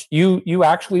cottage, you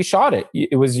actually shot it.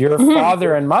 It was your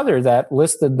father and mother that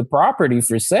listed the property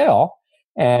for sale.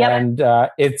 And I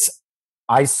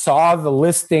saw the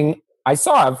listing I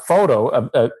saw a photo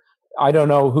of, I don't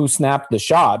know who snapped the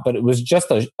shot, but it was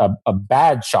just a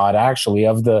bad shot actually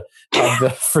of the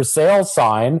for sale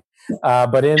sign.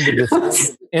 But in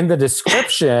the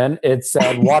description, it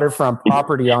said waterfront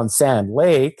property on Sand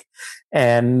Lake,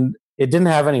 and it didn't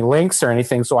have any links or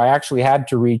anything. So I actually had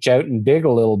to reach out and dig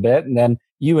a little bit. And then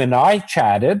you and I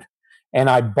chatted, and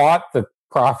I bought the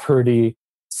property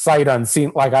sight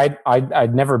unseen. Like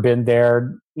I'd never been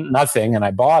there, nothing, and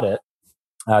I bought it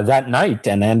that night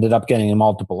and ended up getting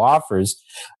multiple offers.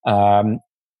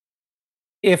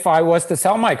 If I was to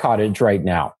sell my cottage right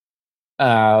now,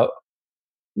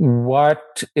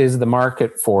 what is the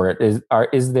market for it?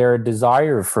 Is there a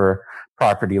desire for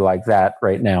property like that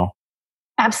right now?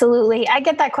 Absolutely. I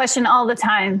get that question all the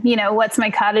time. You know, what's my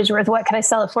cottage worth? What can I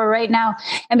sell it for right now?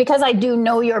 And because I do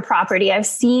know your property, I've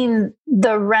seen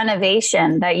the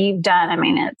renovation that you've done. I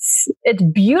mean, it's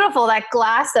beautiful. That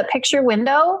glass, that picture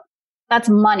window, that's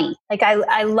money. Like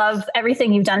I love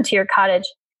everything you've done to your cottage.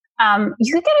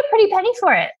 You could get a pretty penny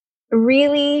for it.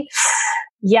 Really.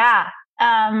 Yeah.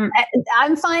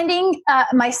 I'm finding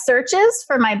my searches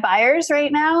for my buyers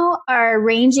right now are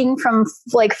ranging from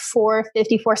like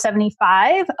 450,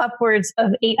 475 upwards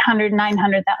of 800,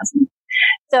 900,000.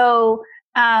 So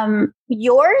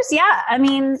yours, yeah. I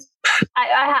mean,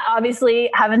 I obviously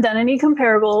haven't done any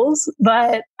comparables,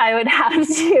 but I would have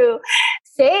to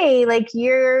say like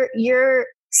you're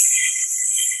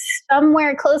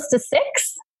somewhere close to 6.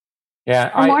 Yeah,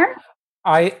 or more.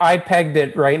 I pegged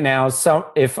it right now.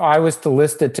 So if I was to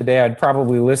list it today, I'd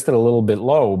probably list it a little bit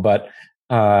low, but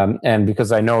and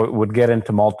because I know it would get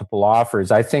into multiple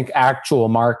offers, I think actual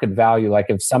market value, like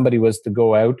if somebody was to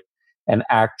go out and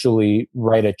actually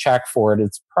write a check for it,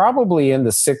 it's probably in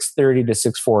the 630 to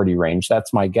 640 range.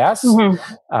 That's my guess.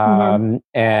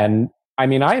 And I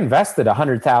mean, I invested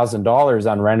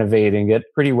 $100,000 on renovating it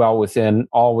pretty well within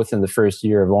the first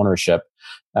year of ownership.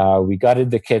 We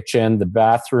gutted the kitchen, the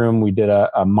bathroom. We did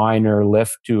a minor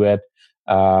lift to it.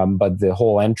 But the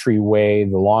whole entryway,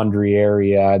 the laundry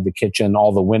area, the kitchen,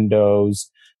 all the windows,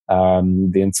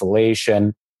 the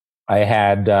insulation. I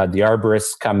had the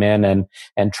arborists come in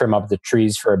and trim up the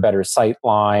trees for a better sight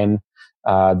line.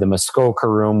 The Muskoka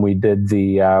room, we did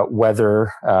the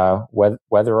weather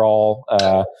all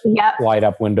light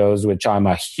up windows, which I'm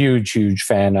a huge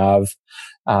fan of.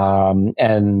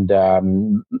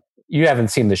 You haven't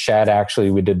seen the shed.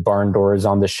 Actually, we did barn doors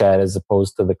on the shed as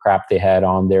opposed to the crap they had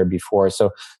on there before.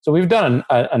 So we've done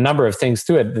a number of things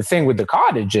to it. The thing with the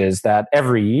cottage is that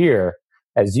every year,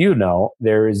 as you know,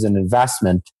 there is an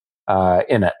investment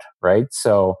in it, right?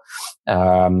 So,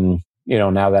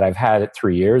 now that I've had it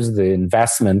 3 years, the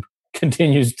investment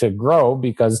continues to grow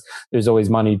because there's always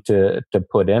money to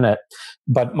put in it.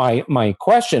 But my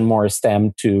question more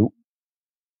stemmed to,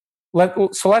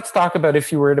 let's talk about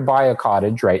if you were to buy a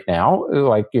cottage right now,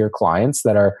 like your clients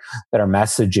that are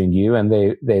messaging you and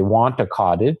they want a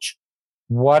cottage.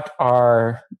 What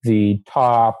are the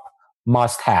top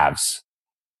must-haves?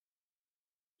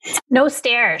 No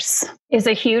stairs is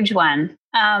a huge one.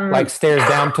 Like stairs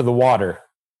down to the water.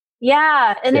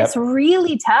 Yeah, and it's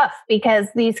really tough because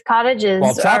these cottages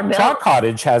are built. Chalk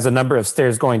Cottage has a number of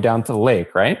stairs going down to the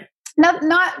lake, right? Not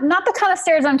the kind of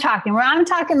stairs I'm talking. Where I'm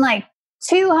talking like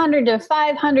 200 to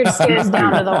 500 stairs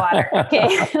down to the water.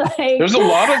 Okay, there's a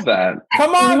lot of that.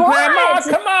 Come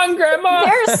on, Grandma.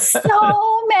 There's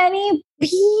so many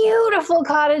beautiful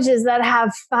cottages that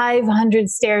have 500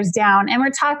 stairs down, and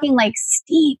we're talking like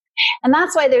steep. And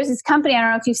that's why there's this company. I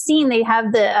don't know if you've seen. They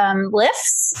have the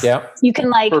lifts. Yeah, you can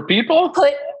like for people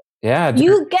put. Yeah,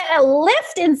 you get a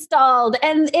lift installed,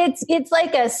 and it's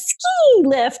like a ski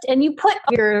lift, and you put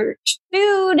your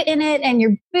food in it and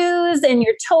your booze and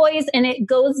your toys, and it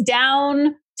goes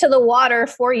down to the water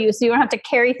for you, so you don't have to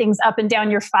carry things up and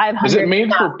down your 500. Is it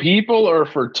made for people or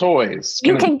for toys?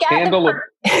 You can get them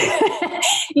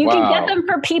can get them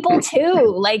for people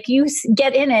too. Like you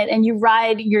get in it and you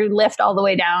ride your lift all the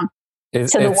way down to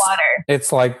the water.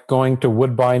 It's like going to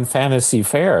Woodbine Fantasy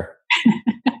Fair.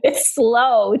 It's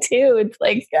slow too. It's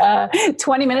like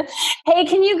 20 minutes. Hey,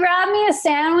 can you grab me a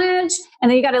sandwich? And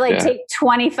then you got to take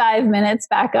 25 minutes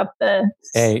back up the.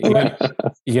 Hey,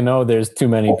 there's too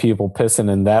many people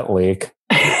pissing in that lake.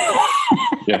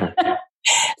 Yeah.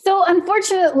 So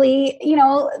unfortunately,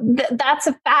 that's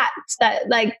a fact that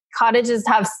like cottages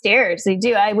have stairs. They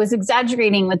do. I was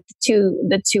exaggerating with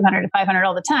the 200 to 500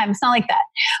 all the time. It's not like that,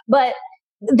 but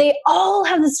they all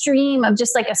have the stream of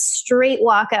just like a straight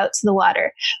walk out to the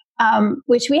water,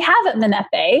 which we have at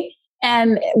Minette,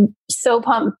 and so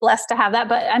blessed to have that.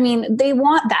 But I mean, they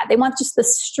want that. They want just the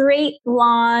straight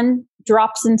lawn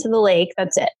drops into the lake.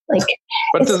 That's it. Like,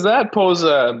 but does that pose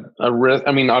a risk?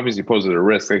 I mean, obviously poses a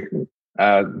risk. Like,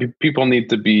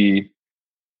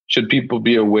 should people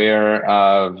be aware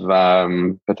of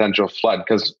potential flood?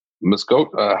 Because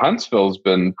Huntsville's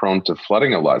been prone to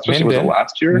flooding a lot, especially was it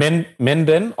last year?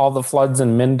 Minden, all the floods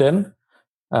in Minden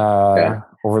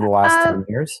over the last 10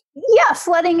 years. Yeah,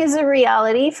 flooding is a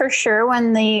reality for sure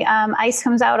when the ice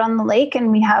comes out on the lake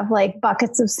and we have like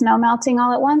buckets of snow melting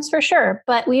all at once, for sure.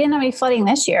 But we didn't have any flooding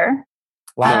this year.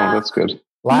 Wow, that's good.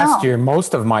 Last year,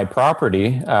 most of my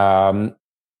property,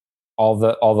 all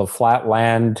the flat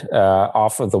land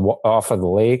off of the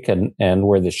lake and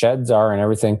where the sheds are and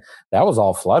everything, that was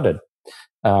all flooded.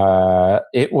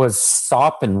 It was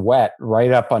sopping wet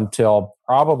right up until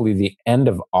probably the end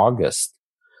of August.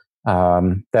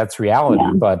 That's reality.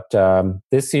 Yeah. But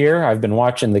this year, I've been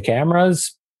watching the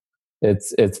cameras.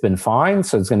 It's been fine,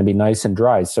 so it's going to be nice and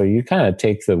dry. So you kind of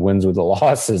take the wins with the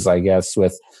losses, I guess,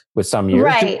 with some years.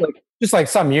 Right. Just like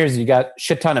some years, you got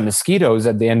shit ton of mosquitoes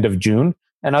at the end of June,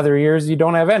 and other years you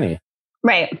don't have any.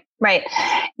 Right.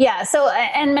 Yeah. So,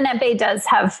 and Minette Bay does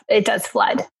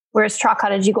flood. Whereas Chalk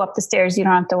Cottage, you go up the stairs, you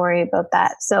don't have to worry about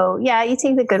that. So yeah, you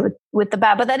take the good with the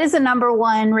bad. But that is the number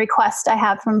one request I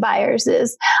have from buyers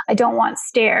is I don't want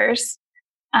stairs.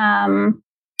 And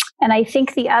I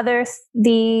think I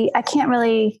can't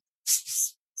really,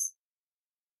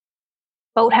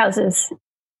 boathouses,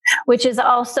 which is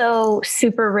also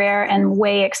super rare and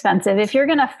way expensive. If you're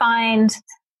going to find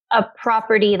a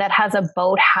property that has a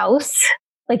boathouse,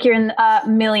 like you're in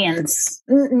millions.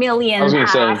 I was going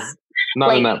to say,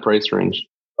 not in that price range.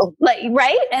 Like,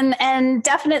 right. And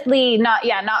definitely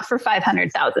not for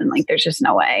 500,000. Like there's just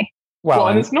no way. Well,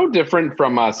 and it's no different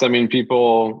from us. I mean,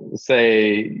 people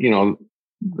say,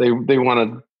 they want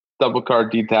a double car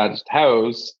detached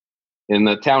house in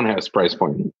the townhouse price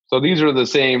point. So these are the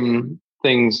same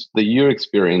things that you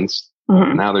experienced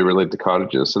and how they relate to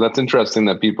cottages. So that's interesting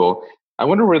that I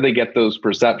wonder where they get those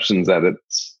perceptions that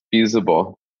it's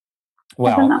feasible.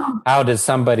 Well, how does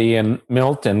somebody in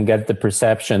Milton get the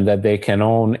perception that they can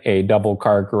own a double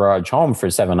car garage home for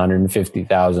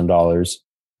 $750,000?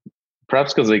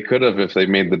 Perhaps because they could have if they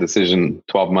made the decision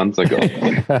 12 months ago.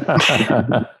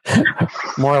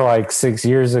 More like 6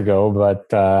 years ago, but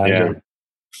yeah.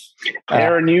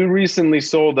 Aaron, you recently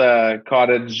sold a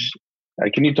cottage.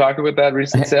 Can you talk about that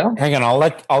recent sale? Hang on,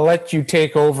 I'll let you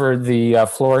take over the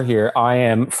floor here. I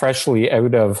am freshly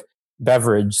out of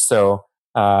beverage, so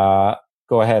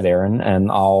go ahead, Aaron,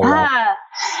 and I'll.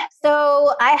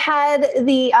 So I had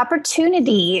the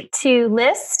opportunity to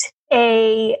list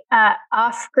a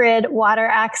off-grid water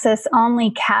access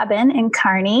only cabin in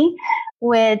Kearney,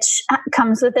 which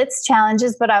comes with its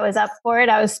challenges, but I was up for it.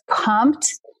 I was pumped.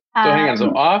 So hang on. So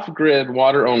off-grid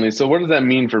water only. So what does that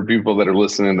mean for people that are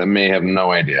listening that may have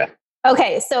no idea?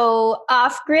 Okay. So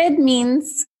off-grid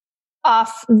means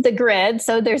off the grid.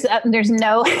 So there's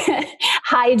no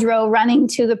hydro running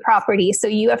to the property. So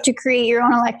you have to create your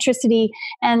own electricity,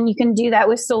 and you can do that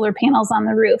with solar panels on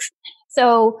the roof.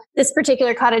 So this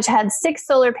particular cottage had 6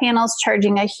 solar panels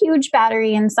charging a huge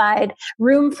battery inside,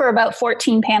 room for about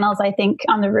 14 panels, I think,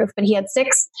 on the roof, but he had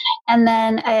 6, and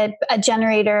then a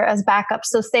generator as backup.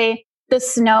 So say the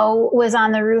snow was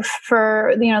on the roof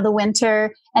for, the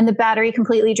winter and the battery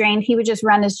completely drained, he would just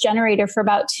run his generator for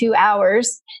about 2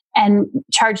 hours and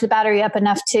charge the battery up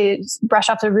enough to brush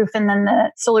off the roof, and then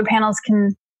the solar panels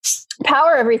can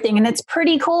power everything. And it's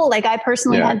pretty cool. Like I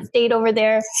personally had stayed over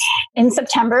there in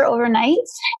September overnight,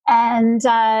 and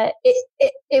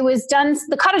it was done.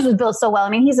 The cottage was built so well. I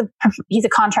mean, he's a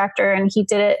contractor, and he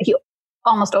did it. He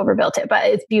almost overbuilt it, but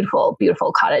it's beautiful,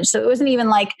 beautiful cottage. So it wasn't even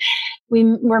like we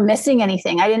were missing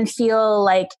anything. I didn't feel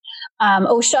like,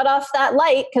 shut off that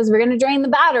light because we're going to drain the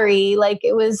battery. Like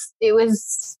it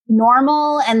was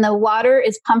normal, and the water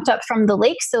is pumped up from the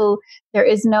lake. So there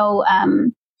is no,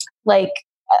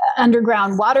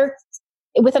 underground water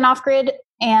with an off-grid,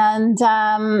 and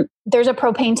there's a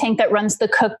propane tank that runs the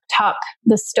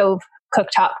stove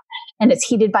cooktop, and it's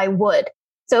heated by wood.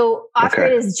 So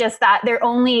off-grid is just that. Their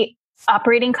only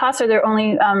operating costs, or their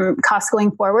only costs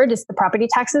going forward, is the property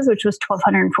taxes, which was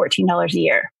 $1,214 a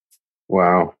year.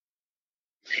 Wow.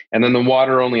 And then the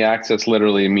water-only access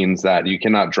literally means that you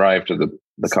cannot drive to the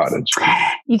cottage.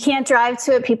 You can't drive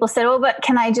to it. People said, but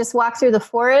can I just walk through the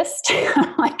forest?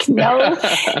 I'm like, no.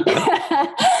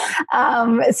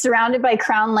 It's surrounded by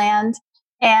Crown land,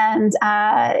 and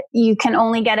you can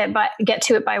only get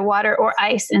to it by water or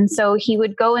ice. And so he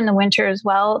would go in the winter as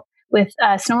well with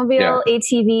a snowmobile,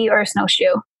 ATV, or a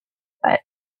snowshoe. But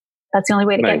that's the only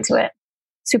way to get to it.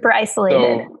 Super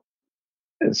isolated.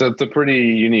 So it's a pretty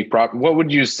unique prop. What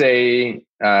would you say?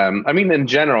 I mean, in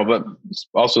general, but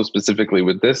also specifically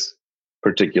with this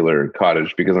particular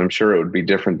cottage, because I'm sure it would be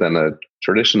different than a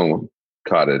traditional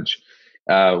cottage.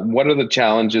 What are the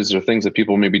challenges or things that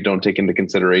people maybe don't take into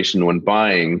consideration when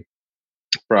buying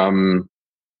from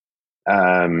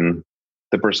the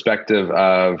perspective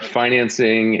of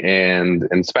financing and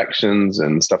inspections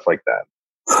and stuff like that?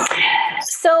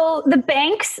 So the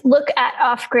banks look at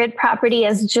off-grid property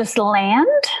as just land,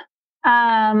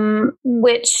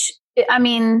 which, I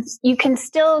mean, you can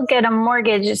still get a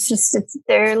mortgage. It's just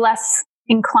they're less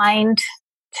inclined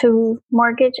to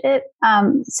mortgage it.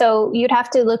 So you'd have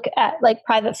to look at like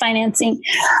private financing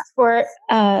for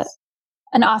an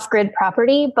off-grid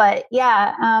property. But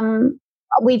yeah,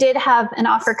 we did have an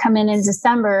offer come in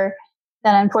December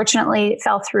that unfortunately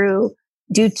fell through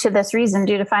due to this reason,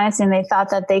 due to financing. They thought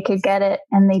that they could get it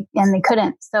and they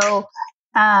couldn't. So,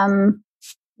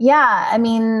 yeah, I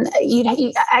mean,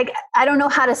 I don't know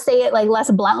how to say it like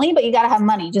less bluntly, but you got to have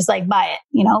money, just like buy it,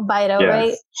 buy it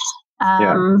outright.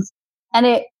 And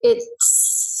it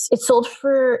sold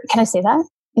for, can I say that?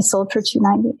 It sold for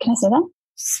 $290. Can I say that?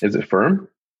 Is it firm?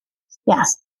 Yeah.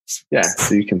 Yeah.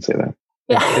 So you can say that.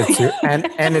 Yeah.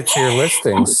 and it's your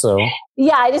listing. So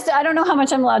yeah, I don't know how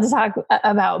much I'm allowed to talk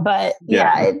about, but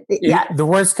yeah. The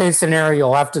worst case scenario,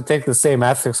 you'll have to take the same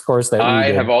ethics course that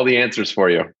I have all the answers for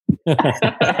you. So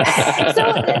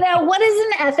now, what is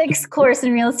an ethics course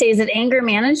in real estate? Is it anger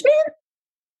management?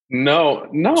 No.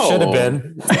 Should have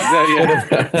been.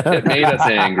 It made us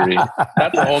angry.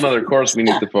 That's a whole other course we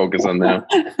need to focus on now.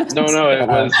 No, it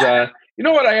was, you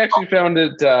know what? I actually found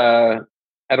it,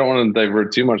 I don't want to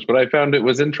divert too much, but I found it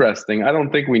was interesting. I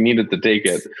don't think we needed to take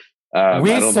it.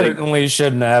 We certainly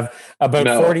shouldn't have. About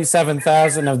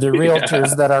 47,000 of the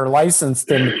realtors that are licensed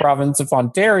in the province of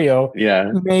Ontario.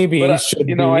 Yeah, maybe should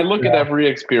be. I look at every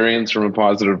experience from a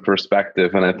positive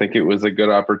perspective, and I think it was a good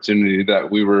opportunity that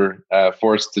we were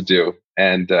forced to do,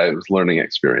 and it was learning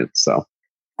experience. So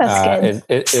that's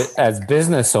good. As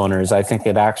business owners, I think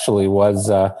it actually was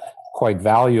quite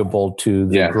valuable to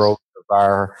the growth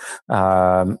of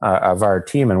our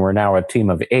team, and we're now a team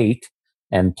of 8.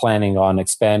 And planning on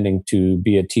expanding to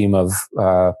be a team of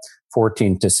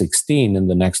 14 to 16 in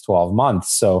the next 12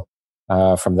 months. So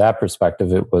from that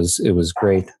perspective, it was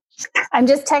great. I'm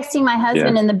just texting my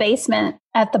husband in the basement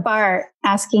at the bar,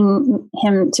 asking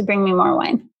him to bring me more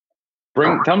wine.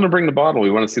 Tell him to bring the bottle. We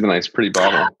want to see the nice, pretty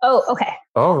bottle. Oh, okay.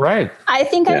 Oh, right. I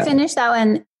think I finished that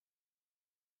one.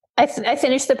 I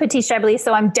finished the Petit Chablis,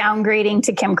 so I'm downgrading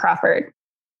to Kim Crawford.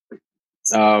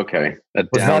 Oh, okay. Was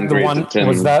that the one?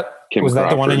 Was that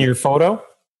the one in your photo?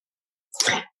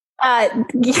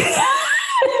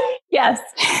 Yes,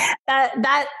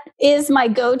 that is my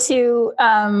go-to,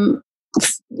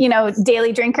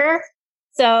 daily drinker.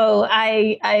 So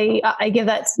I give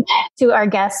that to our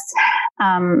guests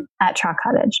at Chalk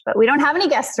Cottage, but we don't have any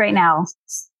guests right now.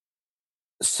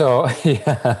 So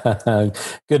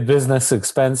good business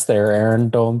expense there, Aaron.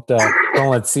 Don't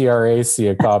let CRA see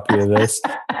a copy of this.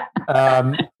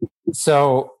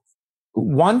 So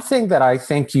one thing that I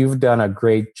think you've done a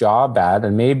great job at,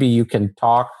 and maybe you can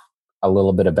talk a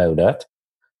little bit about it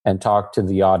and talk to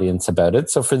the audience about it.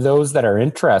 So for those that are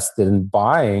interested in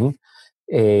buying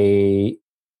a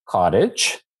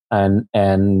cottage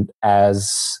and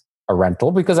as a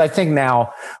rental, because I think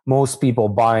now most people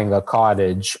buying a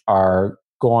cottage are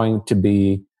going to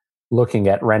be looking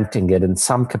at renting it in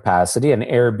some capacity, and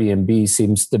Airbnb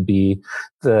seems to be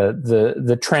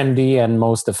the trendy and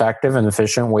most effective and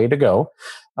efficient way to go.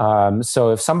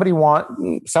 So if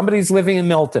somebody's living in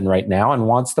Milton right now and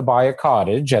wants to buy a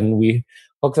cottage, and we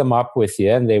hook them up with you,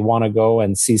 and they want to go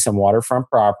and see some waterfront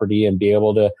property and be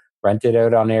able to rent it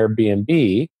out on Airbnb,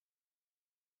 do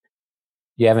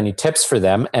you have any tips for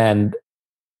them? And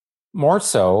more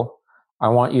so, I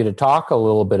want you to talk a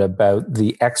little bit about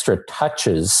the extra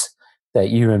touches that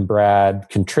you and Brad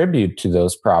contribute to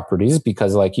those properties,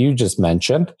 because like you just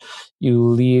mentioned, you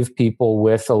leave people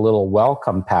with a little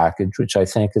welcome package, which I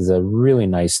think is a really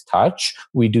nice touch.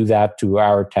 We do that to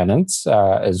our tenants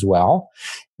as well.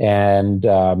 And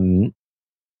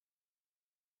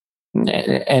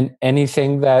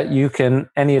anything that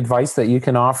any advice that you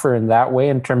can offer in that way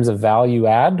in terms of value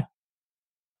add?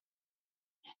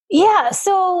 Yeah.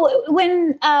 So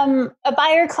when a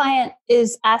buyer client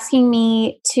is asking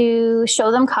me to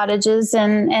show them cottages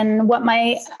and what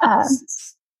my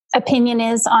opinion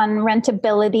is on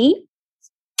rentability,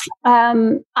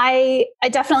 I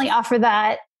definitely offer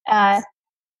that.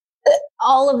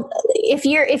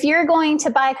 If you're going to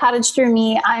buy a cottage through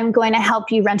me, I'm going to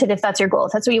help you rent it if that's your goal.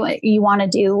 If that's what you want to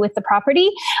do with the property,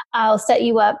 I'll set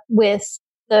you up with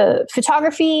the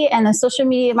photography and the social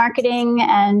media marketing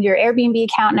and your Airbnb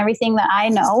account and everything that I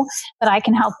know that I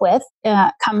can help with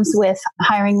comes with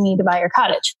hiring me to buy your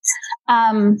cottage.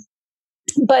 I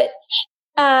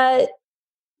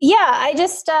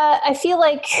just I feel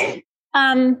like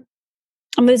I'm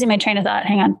losing my train of thought.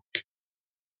 Hang on.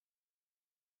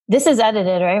 This is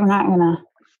edited, right? We're not gonna.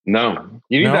 No,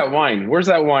 you need that wine. Where's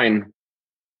that wine?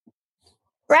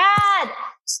 Brad.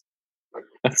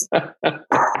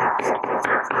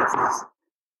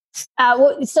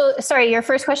 So sorry, your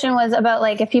first question was about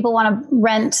like if people want to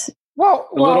rent.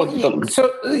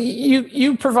 So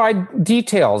you provide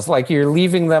details, like you're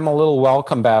leaving them a little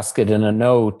welcome basket and a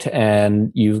note,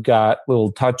 and you've got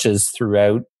little touches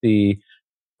throughout the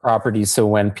property. So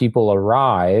when people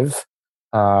arrive,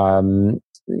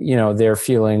 they're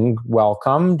feeling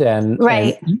welcomed and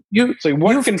right. So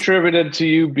what contributed to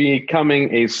you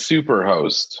becoming a super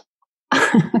host?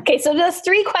 Okay, so just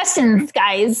 3 questions,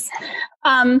 guys.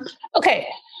 Okay,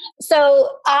 so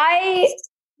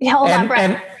hold on, Brett.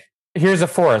 And here's a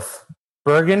 4th: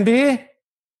 Burgundy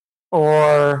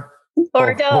or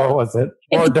Bordeaux. What was it?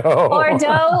 Bordeaux.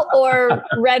 Bordeaux or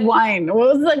red wine.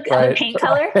 What was the other paint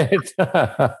color?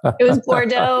 It was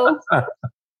Bordeaux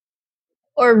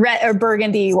or red or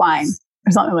Burgundy wine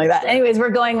or something like that. Anyways, we're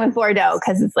going with Bordeaux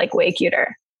because it's like way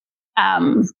cuter.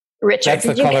 Richard, that's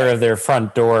the color of their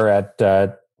front door at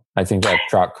I think at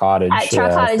Trot Cottage. At Trot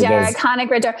Cottage,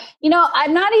 iconic red door.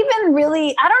 I'm not even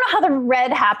really. I don't know how the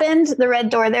red happened, the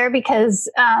red door there, because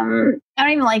I don't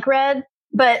even like red.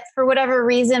 But for whatever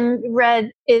reason,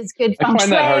 red is good feng shui. I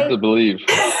find that hard to believe.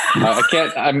 I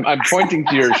can't. I'm pointing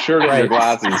to your shirt and your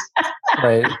glasses.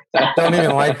 Right. I don't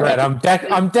even like red. I'm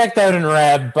decked out in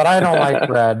red, but I don't like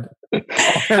red.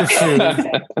 Shoes.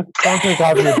 Don't take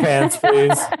off your pants,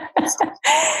 please.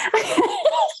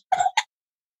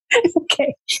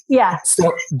 Okay. Yeah.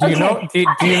 So, do you know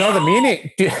the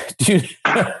meaning?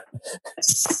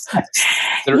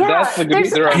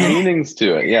 There are meanings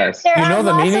to it. Yes. Do you know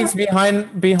the meanings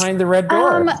behind the red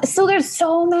door? So there's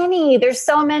so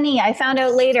many. I found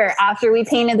out later after we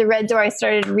painted the red door. I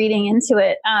started reading into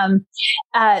it.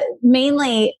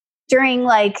 Mainly during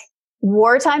like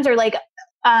war times or like.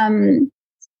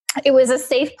 It was a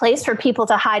safe place for people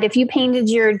to hide. If you painted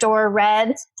your door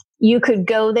red, you could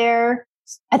go there.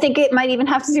 I think it might even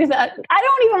have to do with that. I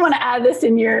don't even want to add this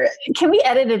in can we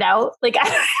edit it out? Like, I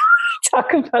don't want to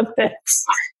talk about this.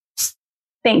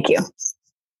 Thank you.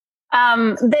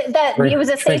 It was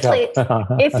a safe place.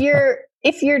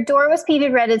 If your door was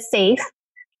painted red, it's safe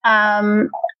to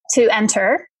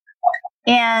enter.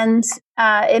 And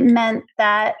it meant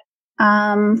that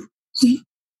you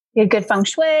had good feng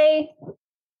shui.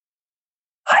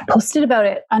 I posted about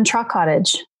it on Trot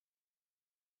Cottage.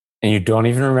 And you don't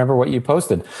even remember what you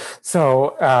posted.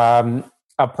 So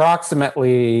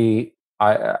approximately,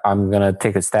 I'm going to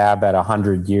take a stab at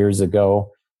 100 years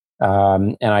ago.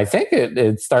 And I think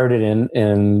it started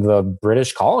in the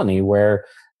British colony where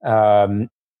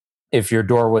if your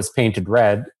door was painted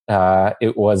red,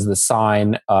 it was the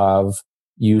sign of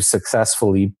you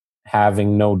successfully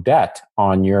having no debt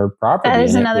on your property. That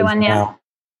is another one, yeah.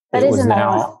 That is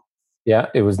another one. Yeah,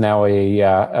 it was now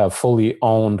a fully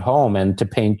owned home, and to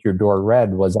paint your door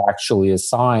red was actually a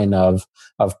sign of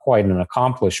quite an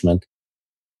accomplishment.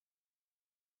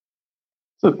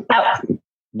 It's a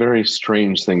very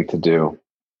strange thing to do.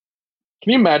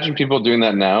 Can you imagine people doing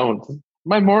that now?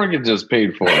 My mortgage is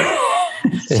paid for.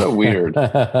 It's so weird. I'll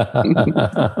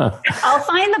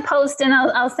find the post and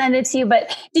I'll send it to you.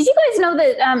 But did you guys know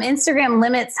that Instagram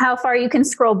limits how far you can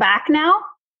scroll back now?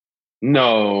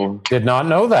 No. Did not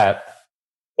know that.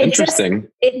 Interesting.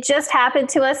 It just happened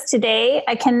to us today.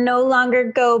 I can no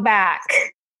longer go back.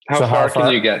 How far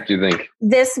can you get, do you think?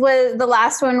 The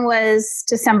last one was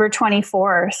December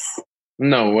 24th.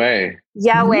 No way.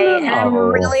 Yahweh. And I'm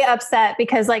really upset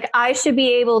because like I should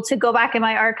be able to go back in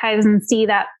my archives and see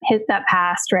that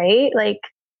past, right? Like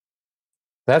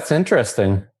that's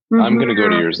interesting. Mm-hmm. I'm going to go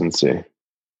to yours and see.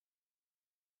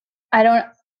 I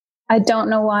don't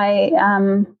know why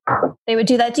they would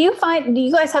do that. Do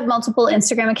you guys have multiple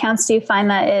Instagram accounts? Do you find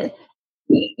that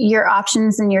your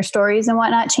options and your stories and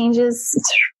whatnot changes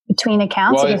between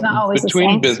accounts? Well, it's not always between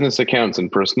the same. Business accounts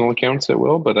and personal accounts, it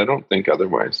will, but I don't think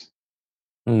otherwise.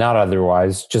 Not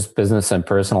otherwise. Just business and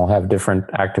personal have different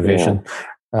activation.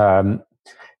 Yeah.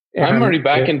 I'm already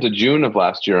back into June of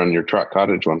last year on your Trot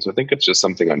Cottage one, so I think it's just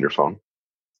something on your phone.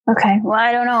 Okay. Well,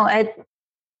 I don't know.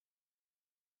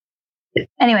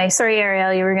 Anyway, sorry,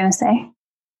 Ariel, you were going to say?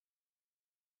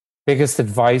 Biggest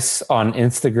advice on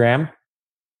Instagram?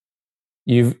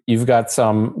 You've got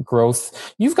some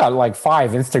growth. You've got like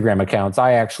 5 Instagram accounts.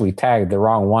 I actually tagged the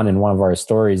wrong one in one of our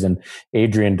stories, and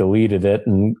Adrian deleted it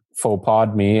and faux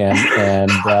pod me and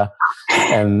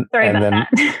Sorry about then that.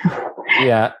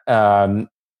 yeah.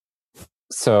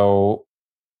 So,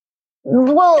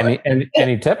 well,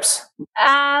 any tips?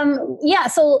 Yeah.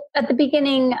 So at the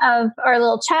beginning of our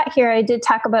little chat here, I did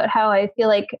talk about how I feel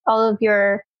like all of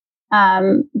your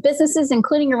businesses,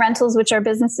 including your rentals, which are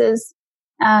businesses,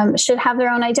 should have their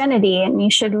own identity, and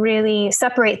you should really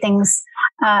separate things.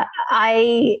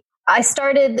 I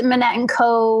started Manette and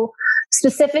Co.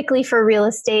 specifically for real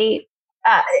estate.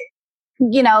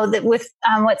 That with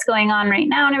what's going on right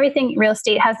now and everything, real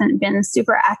estate hasn't been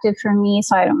super active for me,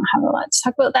 so I don't have a lot to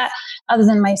talk about that other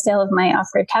than my sale of my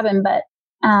off-grid cabin. But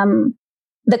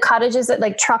the cottages,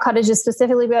 like Trot Cottage is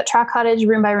specifically about Trot Cottage,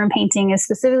 Room by Room Painting is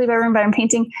specifically about Room by Room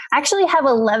Painting. I actually have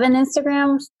 11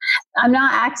 Instagrams. I'm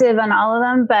not active on all of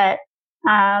them, but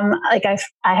I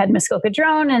had Muskoka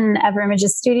Drone and Ever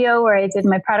Images Studio where I did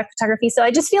my product photography. So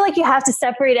I just feel like you have to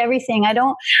separate everything. I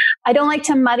don't like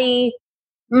to muddy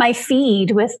my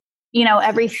feed with,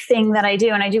 everything that I do.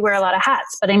 And I do wear a lot of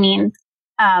hats, but I mean,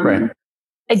 right.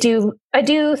 I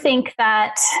do think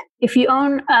that if you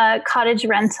own a cottage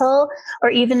rental or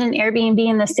even an Airbnb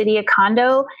in the city, a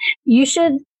condo, you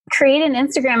should create an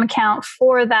Instagram account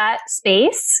for that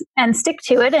space and stick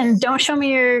to it. And don't show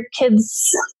me your kids'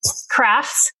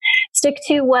 crafts. Stick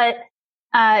to what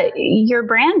your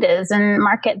brand is and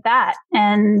market that.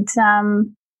 And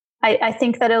I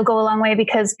think that it'll go a long way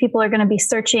because people are going to be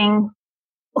searching.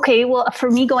 Okay, well,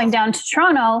 for me going down to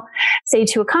Toronto, say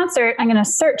to a concert, I'm going to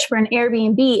search for an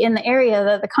Airbnb in the area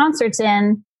that the concert's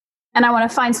in, and I want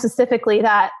to find specifically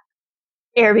that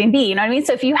Airbnb. You know what I mean?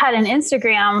 So if you had an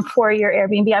Instagram for your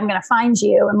Airbnb, I'm going to find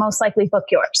you and most likely book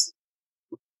yours.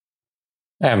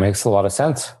 That makes a lot of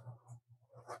sense.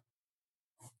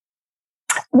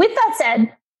 With that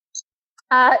said,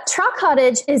 Trot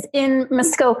Cottage is in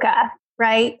Muskoka,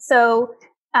 right? So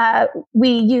we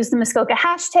use the Muskoka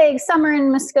hashtag, summer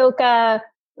in Muskoka,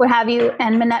 what have you.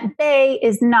 And Manette Bay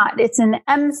is not. It's in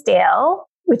Emsdale,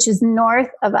 which is north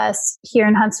of us here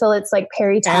in Huntsville. It's like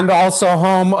Perrytown. And also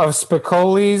home of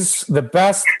Spicoli's, the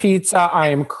best pizza. I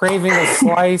am craving a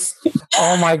slice.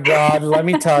 Oh my God, let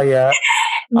me tell you.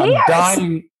 I'm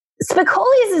dying.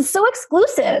 Spicoli's is so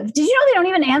exclusive. Did you know they don't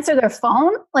even answer their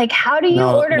phone? Like, how do you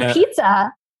order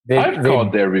pizza? I've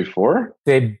called there before.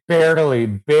 They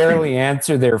barely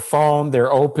answer their phone.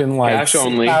 They're open like cash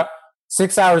only.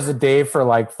 6 hours a day for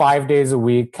like 5 days a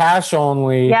week. Cash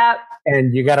only. Yep.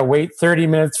 And you got to wait 30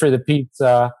 minutes for the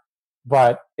pizza.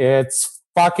 But it's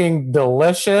fucking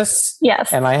delicious.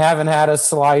 Yes. And I haven't had a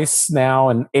slice now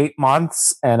in 8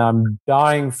 months, and I'm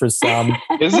dying for some.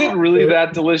 Is it really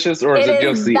that delicious, or is it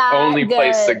just the only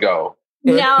place to go?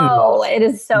 It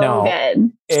is so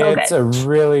good. It's a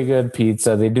really good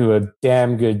pizza. They do a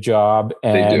damn good job.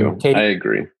 And they do. I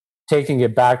agree. Taking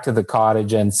it back to the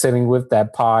cottage and sitting with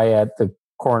that pie at the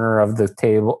corner of the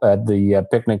table, at the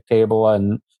picnic table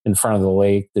and in front of the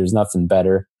lake. There's nothing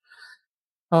better.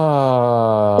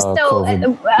 Oh, so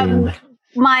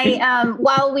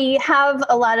while we have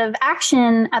a lot of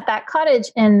action at that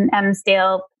cottage in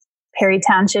Emsdale, Perry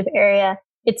Township area,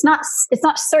 it's not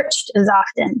searched as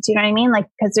often. Do you know what I mean? Like,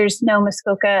 because there's no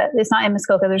Muskoka, it's not in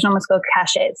Muskoka, there's no Muskoka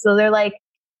caches. So they're like,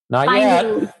 not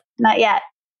yet,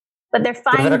 but they're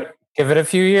fine. Give it a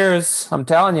few years. I'm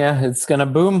telling you, it's going to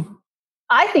boom.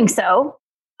 I think so.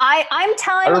 I'm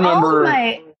telling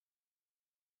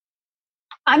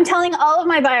all of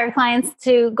my buyer clients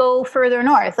to go further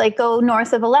north, like go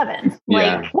north of 11.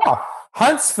 Yeah. Well,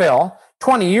 Huntsville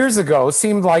 20 years ago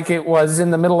seemed like it was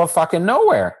in the middle of fucking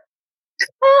nowhere.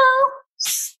 Well,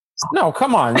 no,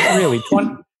 come on, really?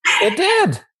 It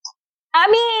did.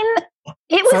 I mean,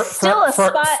 it was still a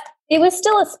spot. It was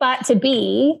still a spot to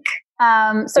be.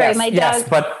 My dog. Yes,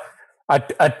 but a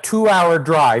 2-hour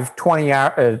drive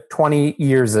 20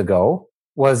 years ago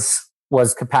was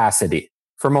capacity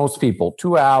for most people.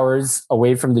 2 hours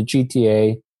away from the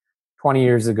GTA 20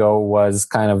 years ago was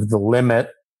kind of the limit.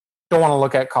 Don't want to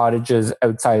look at cottages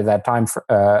outside of that time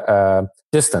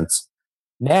distance.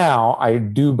 Now, I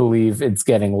do believe it's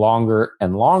getting longer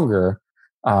and longer,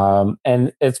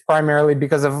 and it's primarily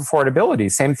because of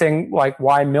affordability. Same thing like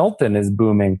why Milton is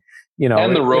booming.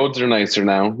 And the roads are nicer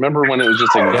now. Remember when it was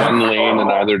just like one lane in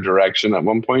either direction at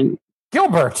one point?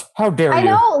 Gilbert, how dare you? I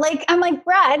know. Like, I'm like,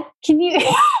 Brad, can you...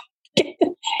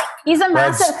 He's a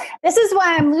massive... This is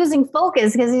why I'm losing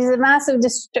focus, because he's a massive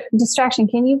distraction.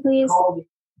 Can you please...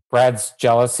 Brad's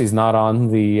jealous he's not on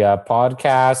the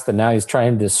podcast, and now he's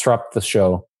trying to disrupt the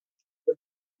show.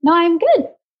 No, I'm good.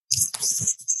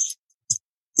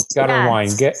 Gutter wine.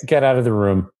 Get out of the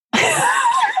room.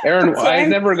 Erin, I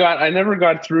never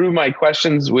got through my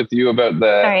questions with you about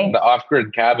the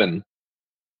off-grid cabin.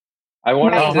 I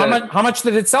wanted to, how much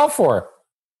did it sell for?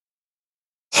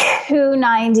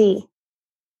 $290.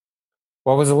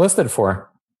 What was it listed for?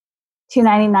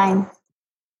 $299.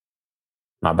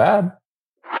 Not bad.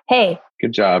 Hey,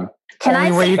 good job.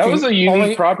 That was a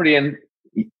unique property, and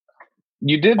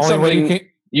you did something.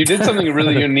 You did something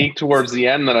really unique towards the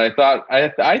end that I thought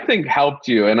I think helped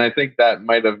you, and I think that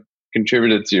might have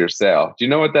contributed to your sale. Do you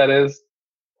know what that is?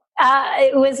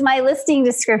 It was my listing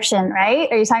description, right?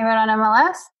 Are you talking about on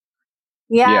MLS?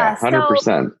 Yeah,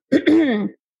 100%. So,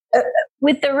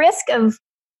 with the risk of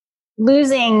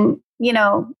losing,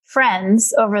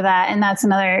 friends over that, and that's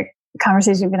another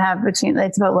conversation we can have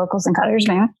it's about locals and cutters,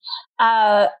 man.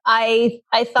 I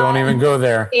thought, don't even go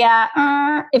there.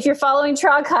 Yeah, if you're following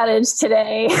Trog Cottage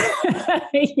today,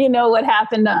 you know what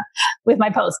happened with my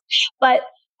post. But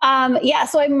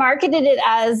so I marketed it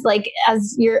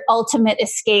as your ultimate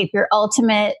escape, your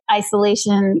ultimate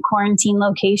isolation quarantine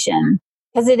location.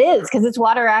 Because it's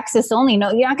water access only.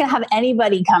 No, you're not going to have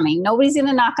anybody coming. Nobody's going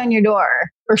to knock on your door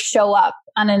or show up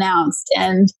unannounced.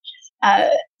 And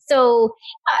so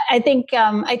I think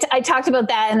I talked about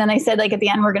that. And then I said, at the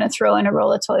end, we're going to throw in a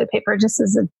roll of toilet paper just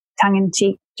as a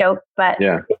tongue-in-cheek joke. But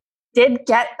it did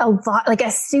get a lot,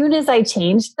 as soon as I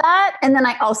changed that. And then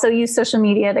I also used social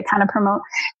media to kind of promote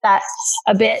that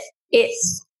a bit.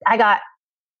 I got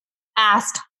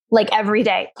asked every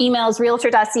day, emails,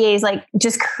 realtor.ca is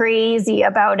just crazy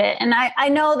about it. And I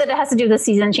know that it has to do with the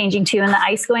season changing too, and the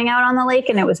ice going out on the lake,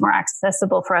 and it was more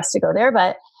accessible for us to go there.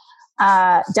 But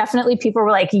definitely people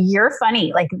were like, you're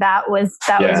funny. That was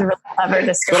a really clever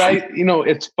description. But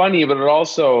it's funny, but it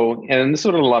also, and this is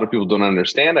what a lot of people don't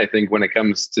understand, I think, when it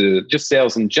comes to just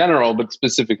sales in general, but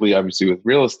specifically obviously with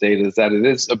real estate, is that it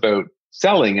is about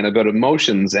selling and about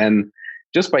emotions. And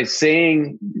just by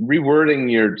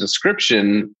rewording your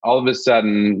description, all of a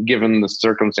sudden, given the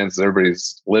circumstances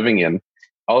everybody's living in,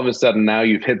 all of a sudden now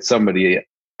you've hit somebody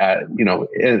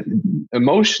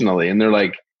emotionally, and they're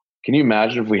like, can you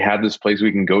imagine if we had this place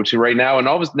we can go to right now? And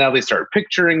all of a sudden now they start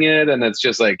picturing it, and it's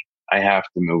just I have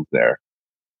to move there.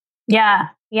 Yeah.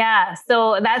 Yeah.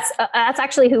 So that's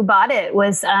actually who bought it,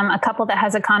 was a couple that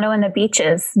has a condo in the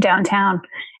beaches downtown.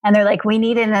 And they're like, we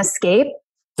need an escape.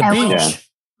 The beach.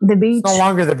 The beach. It's no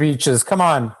longer the beaches. Come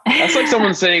on. That's like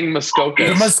someone saying Muskokas.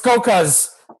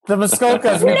 The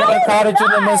Muskokas. We got a cottage in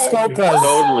the Muskokas.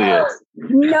 Totally is.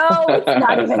 No, it's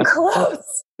not even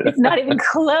close. It's not even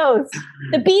close.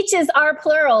 The beaches are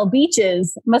plural.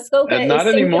 Beaches. Muskoka is not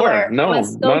singular. Anymore. No,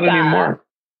 Muskoka. not anymore.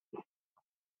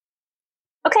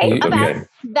 Okay.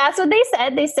 That's what they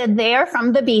said. They said they are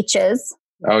from the beaches.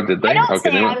 Oh, did they? I don't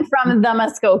say I'm from the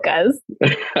Muskokas.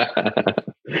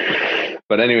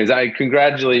 But anyways, I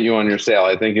congratulate you on your sale.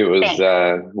 I think it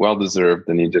was well-deserved,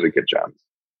 and you did a good job.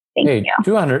 Thank you.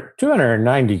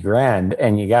 290 grand,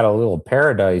 and you got a little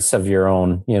paradise of your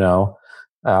own,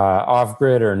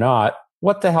 off-grid or not.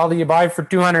 What the hell do you buy for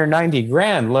 290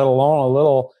 grand, let alone a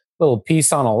little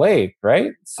piece on a lake,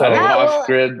 right? So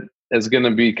off-grid is going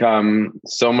to become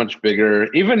so much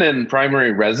bigger, even in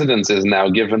primary residences now,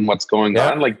 given what's going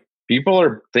on. People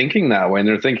are thinking that way, and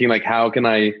they're thinking how can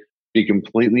I be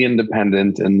completely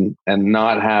independent and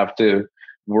not have to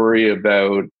worry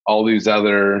about all these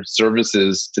other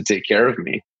services to take care of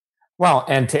me. Well,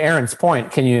 and to Erin's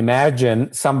point, can you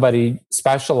imagine somebody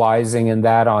specializing in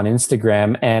that on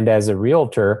Instagram and as a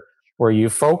realtor, where you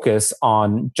focus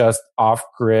on just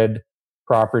off-grid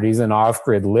properties and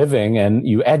off-grid living, and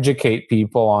you educate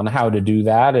people on how to do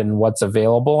that and what's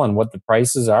available and what the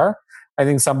prices are? I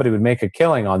think somebody would make a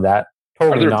killing on that.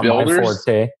 Totally not my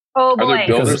forte. Oh boy. Are there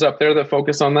builders up there that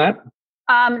focus on that?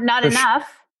 Not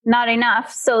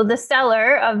enough. So the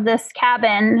seller of this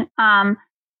cabin,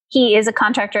 he is a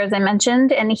contractor, as I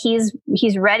mentioned, and he's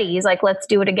ready. He's like, let's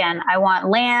do it again. I want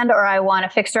land, or I want a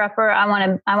fixer upper. I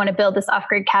want to build this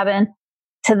off-grid cabin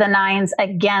to the nines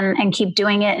again and keep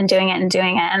doing it and doing it and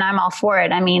doing it. And I'm all for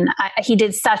it. I mean, he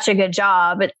did such a good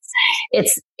job.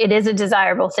 It is a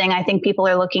desirable thing. I think people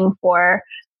are looking for.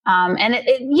 And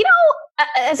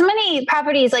as many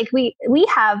properties we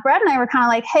have, Brad and I were kind of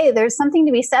like, hey, there's something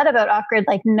to be said about off-grid,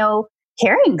 no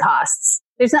carrying costs.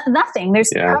 There's nothing. There's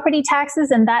property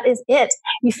taxes, and that is it.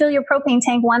 You fill your propane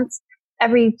tank once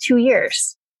every 2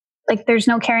 years. There's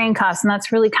no carrying costs, and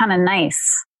that's really kind of nice.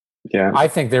 Yeah. I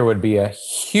think there would be a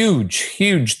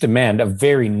huge demand, a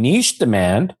very niche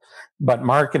demand, but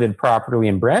marketed properly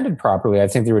and branded properly. I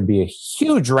think there would be a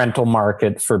huge rental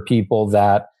market for people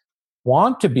that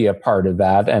want to be a part of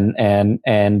that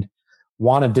and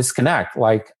want to disconnect.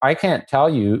 I can't tell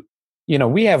you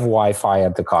we have Wi-Fi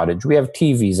at the cottage. We have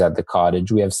TVs at the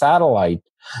cottage. We have satellite.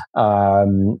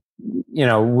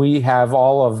 We have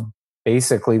all of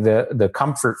basically the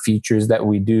comfort features that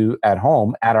we do at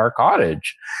home at our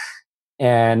cottage.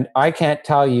 And I can't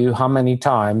tell you how many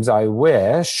times I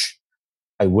wish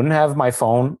I wouldn't have my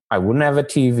phone. I wouldn't have a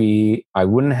TV. I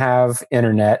wouldn't have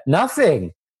internet,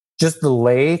 nothing, just the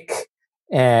lake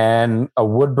and a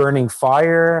wood burning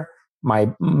fire, my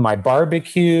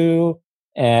barbecue,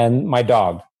 and my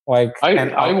dog. Like,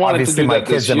 I wanted to do my that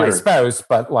kids this and year. my spouse,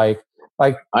 but living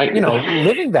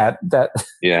that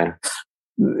yeah,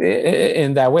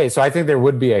 in that way. So I think there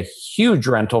would be a huge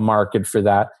rental market for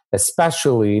that,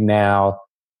 especially now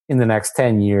in the next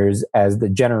 10 years as the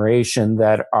generation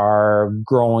that are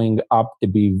growing up to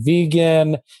be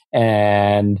vegan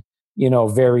and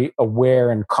very aware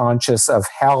and conscious of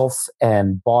health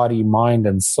and body, mind,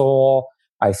 and soul.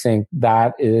 I think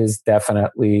that is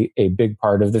definitely a big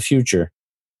part of the future.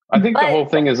 I think the whole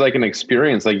thing is like an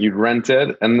experience. Like you'd rent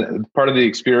it, and part of the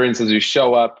experience is you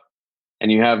show up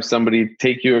and you have somebody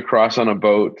take you across on a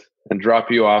boat and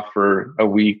drop you off for a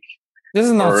week. This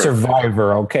is not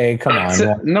Survivor, okay? Come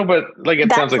on. No, but like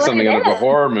it sounds like something out of a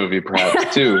horror movie,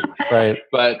 perhaps too. Right.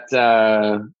 But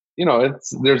there's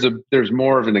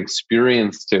more of an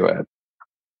experience to it.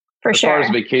 For sure. As far as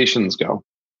vacations go.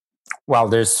 Well,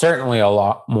 there's certainly a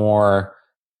lot more.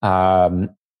 I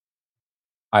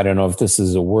don't know if this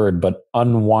is a word, but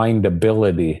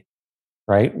unwindability,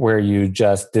 right? Where you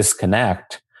just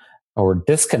disconnect, or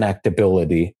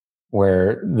disconnectability,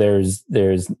 where there's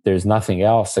nothing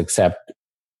else except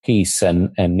peace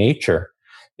and nature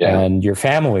and your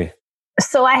family.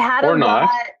 So I had or not.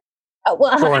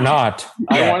 Or not.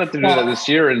 I wanted to do that this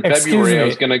year in February. I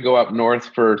was going to go up north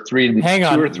for 2 or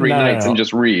 3 nights and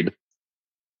just read.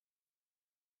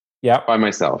 Yeah, by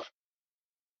myself.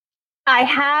 I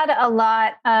had a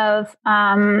lot of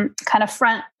kind of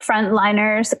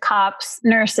frontliners, cops,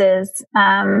 nurses,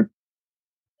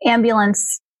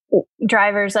 ambulance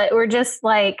drivers that were just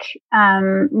like,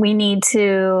 we need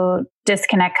to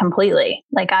disconnect completely.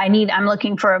 Like I'm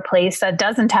looking for a place that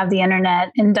doesn't have the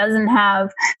internet and doesn't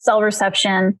have cell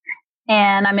reception.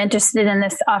 And I'm interested in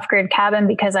this off-grid cabin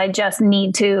because I just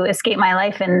need to escape my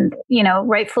life. And,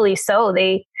 rightfully so.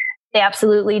 They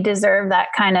absolutely deserve that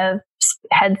kind of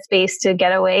headspace to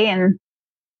get away. And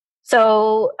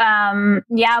so,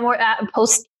 we're at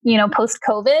post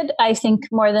COVID, I think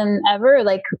more than ever,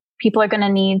 like people are going to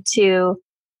need to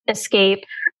escape,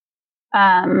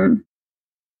 and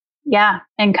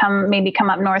come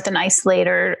up north and isolate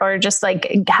or just like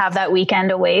have that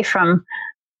weekend away from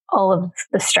all of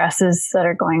the stresses that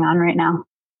are going on right now.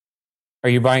 Are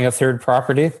you buying a third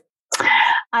property?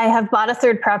 I have bought a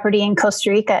third property in Costa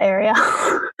Rica area.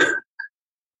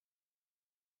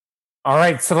 All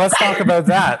right, so let's talk about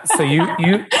that. So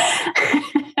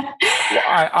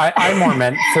I more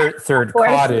meant third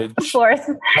cottage. Fourth.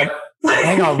 But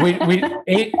hang on,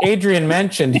 Adrian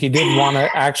mentioned he did want to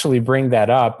actually bring that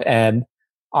up, and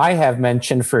I have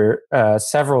mentioned for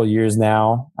several years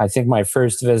now. I think my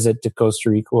first visit to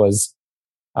Costa Rica was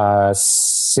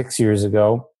 6 years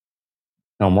ago.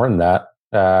 No, more than that.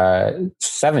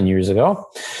 7 years ago.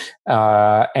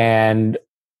 And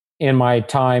in my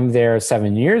time there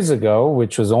 7 years ago,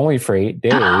 which was only for 8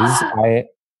 days,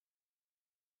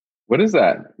 What is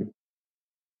that?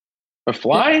 A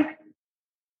fly?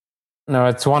 No,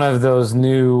 it's one of those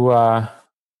new,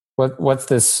 what's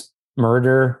this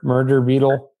murder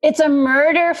beetle? It's a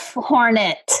murder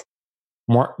hornet.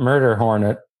 Murder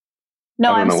hornet.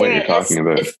 No, I'm serious. What you're talking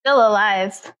about. It's still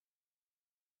alive.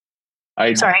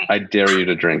 Sorry. I dare you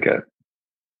to drink it.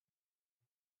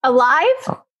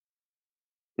 Alive?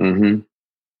 Mm-hmm.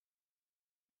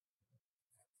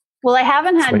 Well, I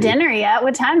haven't had dinner yet.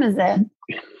 What time is it?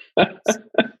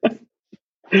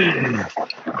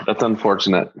 That's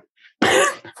unfortunate.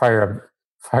 Fire.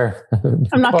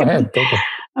 I'm not going to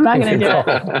do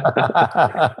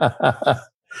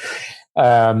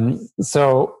it.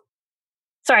 So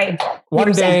sorry.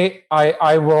 One day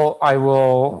I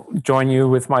will join you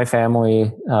with my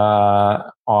family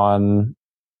on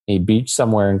a beach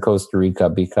somewhere in Costa Rica,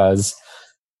 because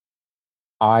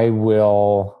I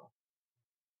will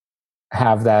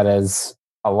have that as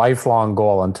a lifelong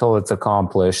goal until it's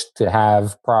accomplished, to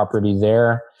have property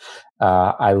there.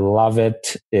 I love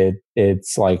it.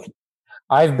 It's like,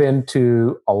 I've been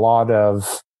to a lot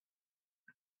of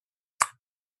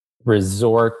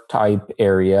resort type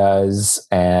areas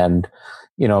and,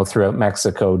 throughout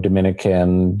Mexico,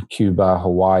 Dominican, Cuba,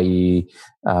 Hawaii,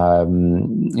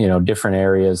 different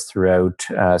areas throughout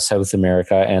South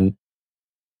America. And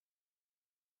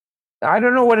I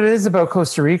don't know what it is about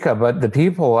Costa Rica, but the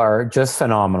people are just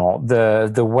phenomenal.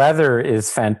 The weather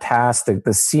is fantastic.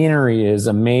 The scenery is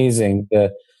amazing.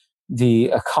 The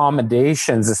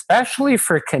accommodations, especially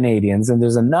for Canadians, and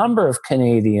there's a number of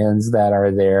Canadians that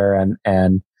are there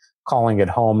and calling it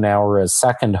home now, or a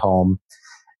second home.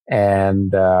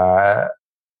 And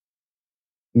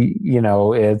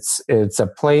it's a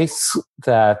place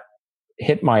that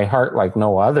hit my heart like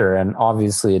no other, and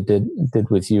obviously it did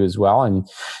with you as well. And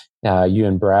you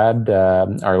and Brad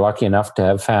are lucky enough to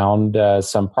have found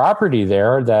some property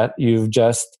there that you've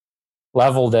just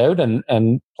leveled out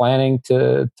and planning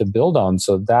to build on.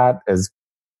 So that is,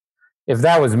 if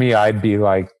that was me, I'd be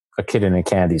like a kid in a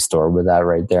candy store with that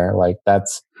right there. Like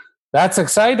that's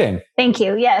exciting. Thank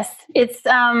you. Yes. It's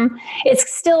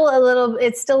still a little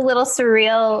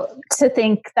surreal to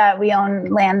think that we own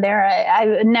land there.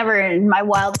 I never in my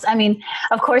wildest, I mean,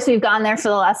 of course we've gone there for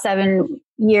the last 7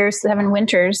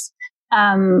 winters.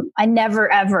 I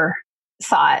never ever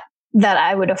thought that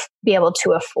I would be able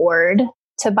to afford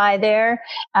to buy there.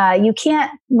 You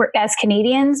can't, as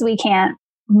Canadians, we can't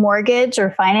mortgage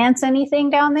or finance anything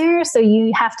down there. So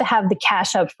you have to have the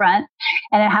cash up front,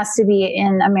 and it has to be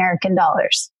in American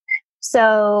dollars.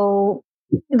 So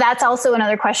that's also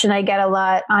another question I get a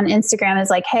lot on Instagram is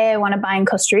like, hey, I want to buy in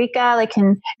Costa Rica. Like,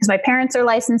 because my parents are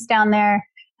licensed down there.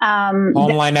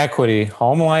 Homeline equity.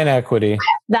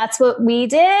 That's what we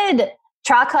did.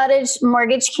 Tra Cottage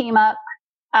mortgage came up.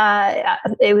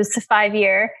 It was a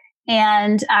 5-year.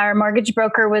 And our mortgage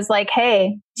broker was like,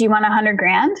 hey, do you want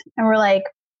 $100,000? And we're like,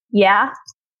 yeah,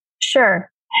 sure.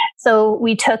 So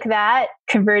we took that,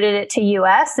 converted it to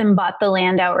US, and bought the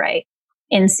land outright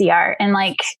in CR. And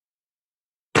like,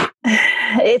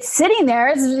 it's sitting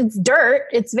there. It's dirt.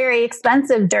 It's very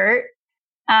expensive dirt.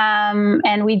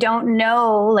 And we don't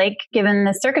know, like, given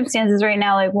the circumstances right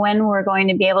now, like when we're going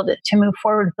to be able to move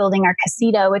forward building our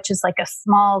casita, which is like a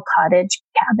small cottage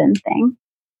cabin thing.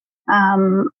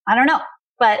 I don't know,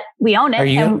 but we own it. Are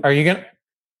you going to,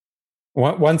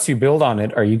 once you build on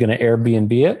it, are you going to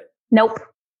Airbnb it? Nope.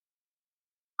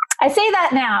 I say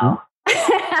that now.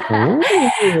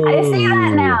 I say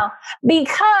that now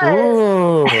because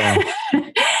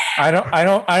I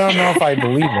don't know if I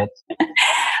believe it.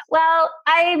 Well,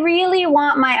 I really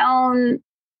want my own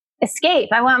escape.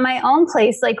 I want my own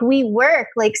place. Like, we work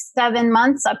like 7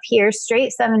 months up here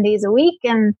straight, 7 days a week.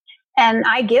 And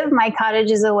I give my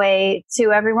cottages away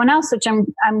to everyone else, which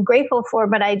I'm grateful for,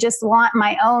 but I just want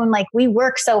my own. Like, we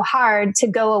work so hard to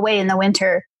go away in the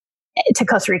winter to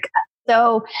Costa Rica.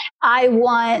 So I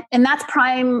want, and that's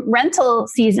prime rental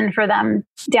season for them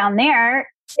down there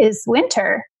is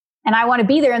winter. And I want to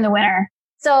be there in the winter.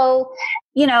 So,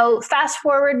 fast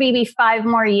forward maybe 5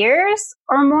 more years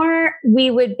or more, we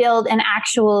would build an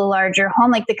actual larger home.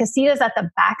 Like, the casita's at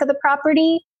the back of the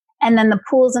property, and then the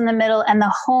pool's in the middle, and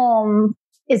the home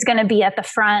is going to be at the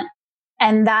front,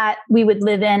 and that we would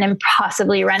live in and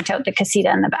possibly rent out the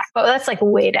casita in the back. But that's like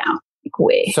way down, like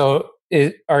way. So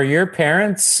are your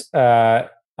parents, I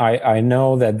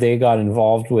know that they got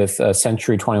involved with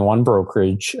Century 21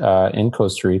 brokerage in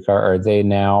Costa Rica. Are they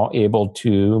now able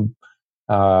to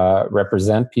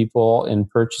represent people in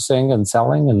purchasing and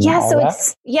selling and all that?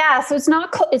 So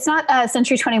it's not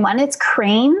Century 21, it's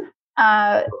Crane.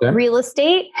 Real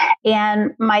estate.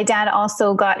 And my dad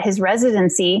also got his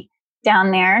residency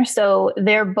down there. So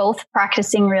they're both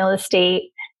practicing real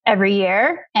estate every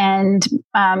year and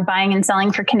buying and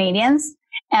selling for Canadians.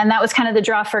 And that was kind of the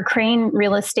draw for Crane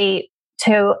Real Estate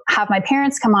to have my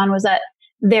parents come on, was that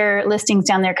their listings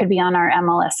down there could be on our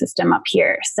MLS system up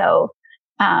here. So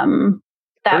I don't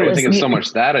think it's so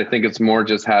much that. I think it's more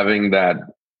just having that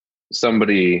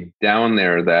somebody down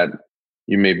there that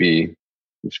you maybe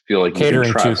feel like catering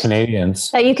you can trust. To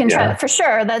Canadians that you can trust for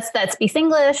sure. That speaks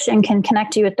English and can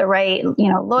connect you with the right,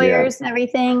 lawyers and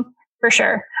everything for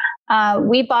sure.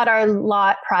 We bought our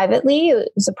lot privately.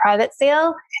 It was a private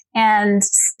sale, and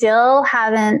still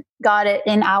haven't got it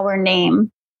in our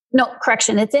name. No,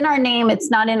 correction. It's in our name.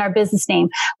 It's not in our business name.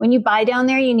 When you buy down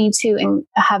there, you need to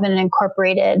have an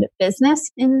incorporated business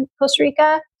in Costa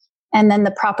Rica. And then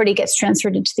the property gets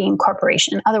transferred into the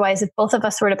incorporation. Otherwise, if both of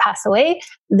us were to pass away,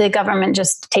 the government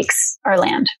just takes our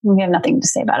land. We have nothing to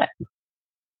say about it.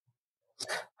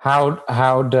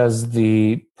 How does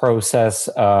the process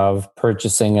of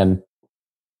purchasing, and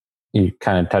you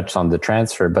kind of touched on the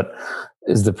transfer, but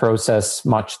is the process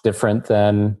much different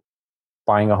than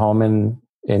buying a home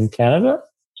in Canada?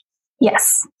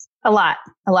 Yes. A lot.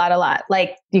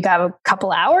 Like, you got a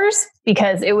couple hours,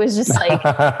 because it was just like,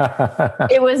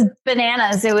 it was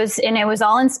bananas. It was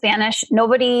all in Spanish.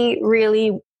 Nobody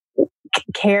really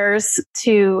cares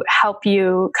to help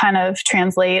you kind of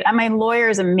translate. And my lawyer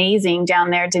is amazing down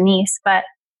there, Denise, but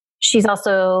she's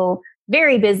also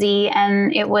very busy.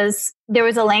 And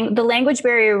the language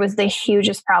barrier was the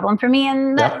hugest problem for me.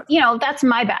 And that, that's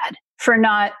my bad for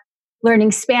not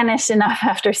learning Spanish enough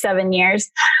after 7 years.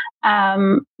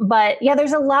 But yeah,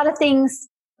 there's a lot of things,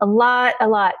 a lot.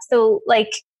 So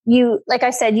like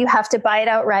I said, you have to buy it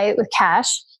outright with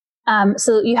cash.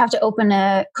 So you have to open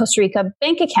a Costa Rica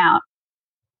bank account,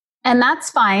 and that's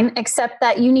fine, except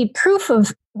that you need proof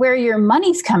of where your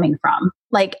money's coming from,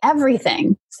 like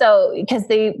everything. So, because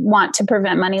they want to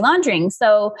prevent money laundering.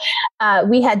 So,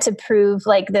 we had to prove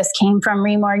like this came from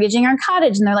remortgaging our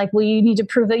cottage. And they're like, well, you need to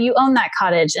prove that you own that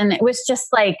cottage. And it was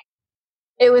just like,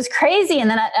 it was crazy. And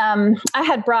then I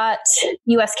had brought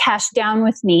US cash down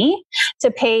with me to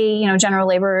pay, general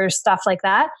labor stuff like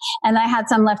that. And I had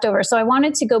some left over. So I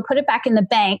wanted to go put it back in the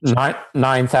bank.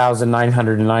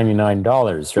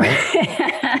 $9,999, right?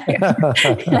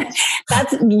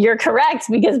 You're correct,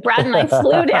 because Brad and I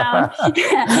flew down.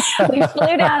 We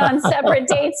flew down on separate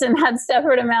dates and had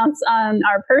separate amounts on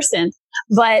our person.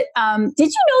 But did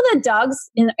you know that dogs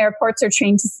in airports are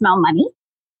trained to smell money?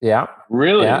 Yeah.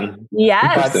 Really? Yeah.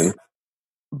 Yes.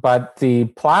 But the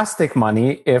plastic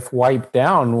money, if wiped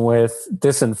down with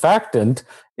disinfectant,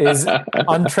 is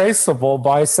untraceable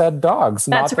by said dogs.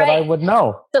 That's not that right. I would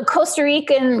know. So Costa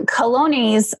Rican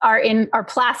colones are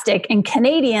plastic, and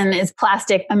Canadian is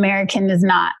plastic. American is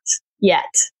not yet.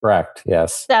 Correct.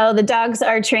 Yes. So the dogs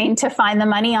are trained to find the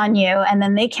money on you, and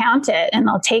then they count it, and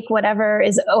they'll take whatever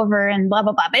is over and blah,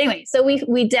 blah, blah. But anyway, so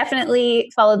we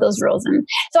definitely followed those rules. And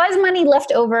so I had money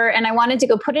left over, and I wanted to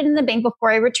go put it in the bank before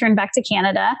I returned back to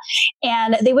Canada.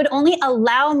 And they would only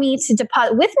allow me to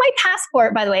deposit with my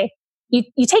passport, by the way.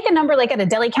 You take a number like at a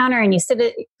deli counter and you sit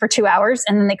it for 2 hours,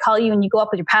 and then they call you and you go up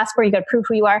with your passport. You got to prove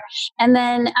who you are. And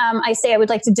then I say, I would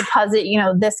like to deposit,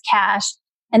 this cash.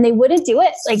 And they wouldn't do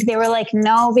it. Like, they were like,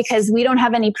 no, because we don't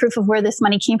have any proof of where this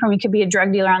money came from. You could be a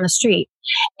drug dealer on the street.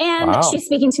 And Wow. She's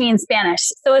speaking to me in Spanish.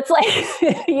 So it's like,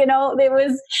 it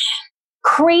was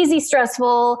crazy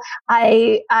stressful.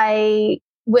 I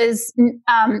was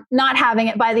not having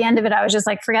it. By the end of it, I was just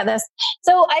like, forget this.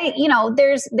 So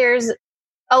there's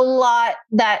a lot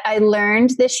that I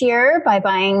learned this year by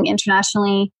buying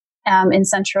internationally in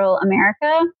Central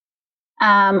America.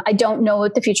 I don't know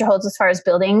what the future holds as far as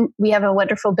building. We have a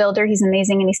wonderful builder. He's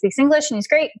amazing and he speaks English and he's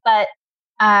great. But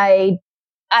I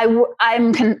am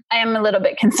a little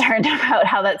bit concerned about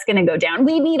how that's going to go down.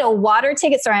 We need a water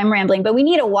ticket. Sorry, I'm rambling, but we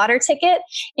need a water ticket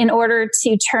in order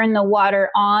to turn the water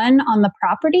on the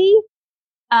property.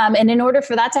 And in order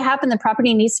for that to happen, the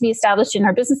property needs to be established in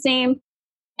our business name,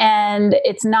 and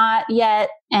it's not yet.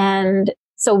 And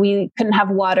so we couldn't have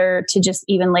water to just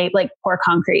even pour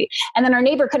concrete. And then our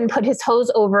neighbor couldn't put his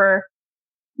hose over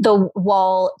the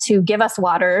wall to give us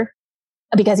water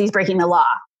because he's breaking the law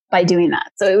by doing that.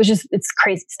 So it's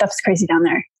crazy. Stuff's crazy down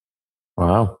there.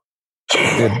 Wow.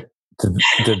 Did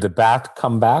the bat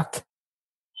come back?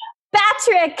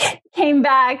 Patrick came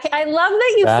back. I love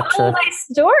that you follow my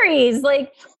stories.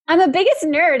 Like, I'm the biggest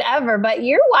nerd ever, but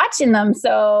you're watching them.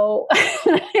 So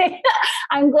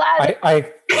I'm glad.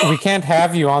 We can't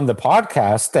have you on the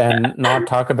podcast and not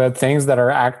talk about things that are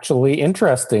actually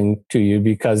interesting to you,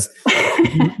 because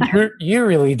you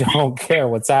really don't care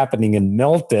what's happening in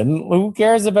Milton. Who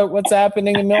cares about what's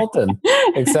happening in Milton?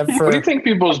 Except for. What do you think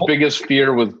people's biggest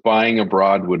fear with buying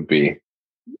abroad would be?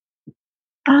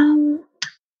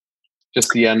 Just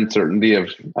the uncertainty of,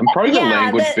 probably the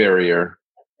language barrier.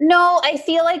 No, I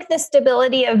feel like the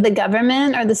stability of the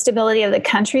government or the stability of the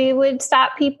country would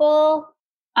stop people.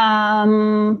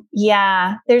 There's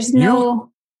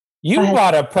no. You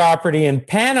bought a property in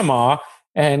Panama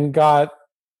and got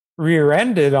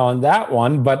rear-ended on that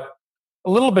one, but a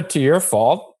little bit to your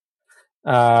fault.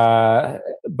 But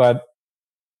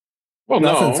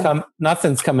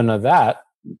nothing's coming of that.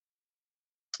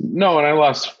 No, and I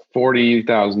lost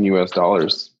 $40,000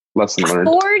 US. Lesson learned.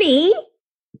 40?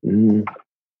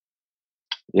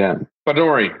 Yeah, but don't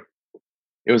worry,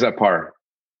 it was at par.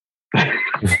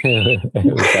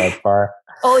 It was at par.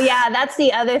 Oh yeah, that's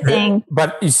the other thing.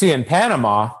 But you see, in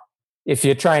Panama, if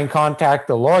you try and contact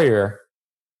the lawyer,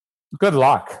 good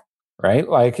luck, right?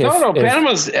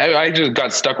 Panama's. I just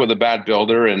got stuck with a bad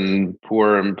builder and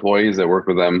poor employees that work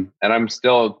with them, and I'm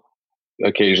still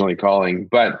occasionally calling.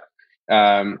 But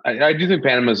I do think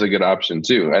Panama is a good option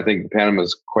too. I think Panama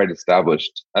is quite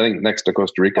established. I think next to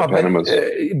Costa Rica, Panama's.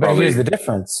 But here's the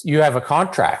difference: you have a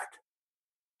contract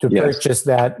to purchase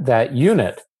that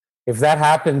unit. If that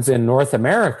happens in North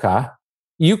America,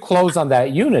 you close on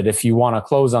that unit if you want to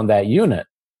close on that unit.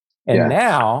 And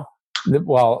now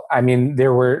Well, I mean,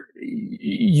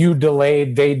 you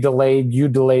delayed, they delayed, you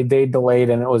delayed, they delayed,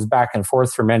 and it was back and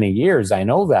forth for many years. I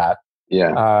know that.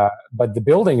 Yeah. But the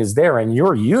building is there and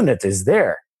your unit is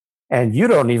there. And you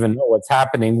don't even know what's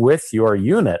happening with your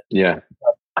unit. Yeah.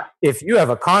 If you have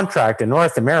a contract in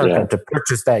North America to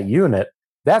purchase that unit,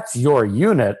 that's your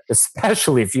unit,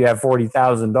 especially if you have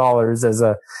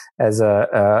 $40,000 as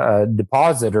a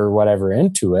deposit or whatever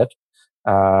into it.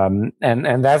 And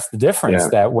that's the difference,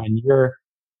 that when you're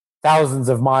thousands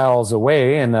of miles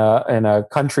away in a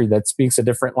country that speaks a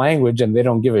different language and they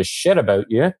don't give a shit about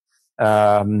you.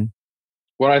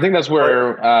 Well, I think that's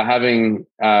where having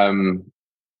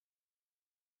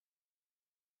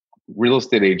real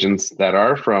estate agents that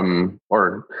are from,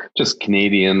 or just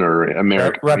Canadian or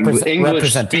American,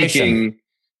 English speaking.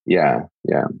 Yeah.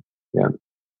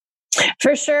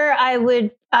 For sure, I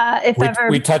would.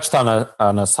 We touched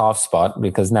on a soft spot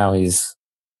because now he's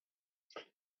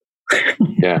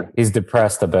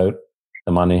depressed about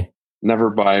the money. Never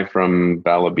buy from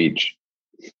Bala Beach.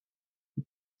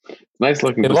 Nice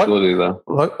looking facility, though.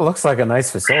 Looks like a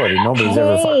nice facility. Nobody's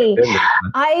ever fucking been there.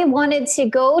 I wanted to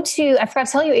go to, I forgot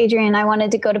to tell you, Adrian, I wanted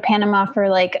to go to Panama for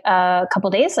like a couple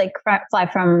days, like fly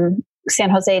from San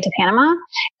Jose to Panama.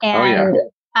 And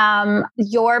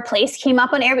your place came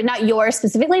up on Airbnb, not yours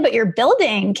specifically, but your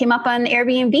building came up on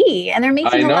Airbnb, and they're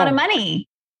making a lot of money.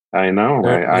 I know.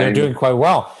 They're doing quite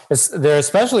well. They're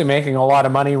especially making a lot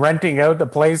of money renting out the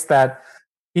place that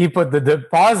he put the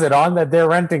deposit on, that they're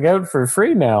renting out for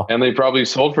free now. And they probably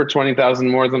sold for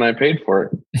 $20,000 more than I paid for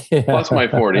it, plus my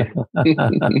 40.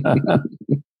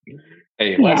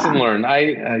 Hey, lesson learned.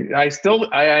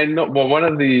 I know. Well, one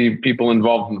of the people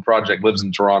involved in the project lives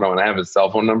in Toronto, and I have his cell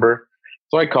phone number,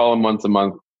 so I call him once a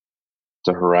month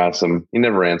to harass him. He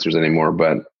never answers anymore,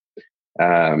 but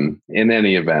in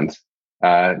any event,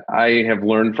 I have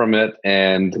learned from it,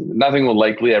 and nothing will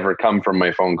likely ever come from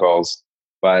my phone calls.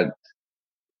 But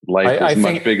life is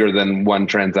much bigger than one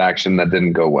transaction that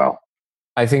didn't go well.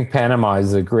 I think Panama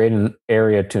is a great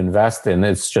area to invest in.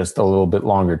 It's just a little bit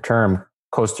longer term.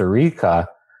 Costa Rica,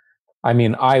 I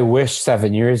mean, I wish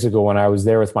 7 years ago when I was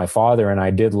there with my father and I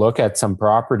did look at some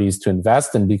properties to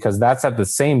invest in, because that's at the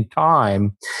same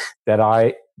time that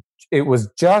it was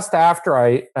just after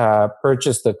I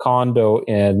purchased a condo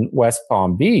in West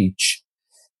Palm Beach.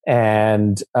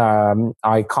 And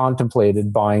I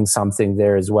contemplated buying something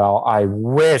there as well. I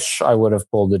wish I would have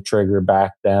pulled the trigger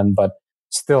back then, but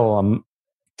still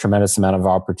tremendous amount of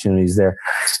opportunities there.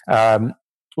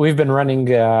 We've been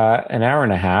running an hour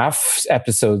and a half,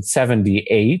 episode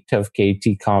 78 of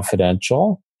KT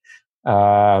Confidential.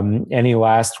 Any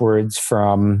last words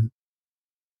from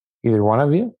either one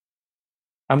of you?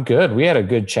 I'm good. We had a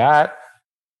good chat.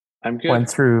 I'm good.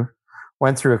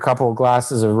 Went through a couple of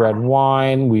glasses of red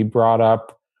wine. We brought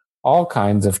up all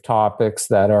kinds of topics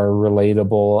that are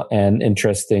relatable and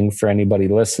interesting for anybody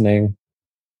listening.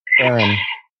 Erin.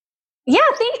 Yeah,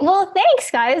 thanks,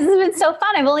 guys. This has been so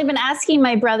fun. I've only been asking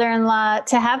my brother-in-law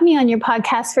to have me on your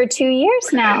podcast for 2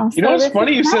 years now. You know, it's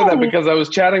funny you say that, because I was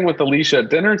chatting with Alicia at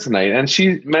dinner tonight, and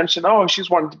she mentioned, she's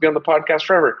wanted to be on the podcast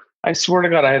forever. I swear to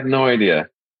God, I had no idea.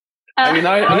 I mean,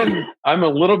 I'm a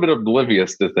little bit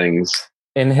oblivious to things.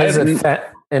 In his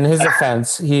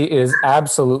offense, he is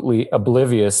absolutely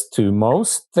oblivious to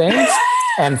most things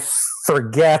and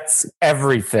forgets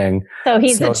everything. So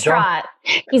he's a trot.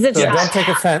 He's a trot.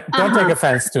 Don't take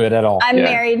offense to it at all. I'm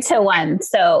married to one,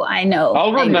 so I know.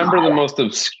 I'll remember the most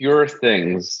obscure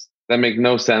things that make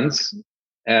no sense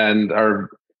and are,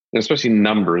 especially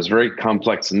numbers, very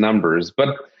complex numbers,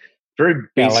 but very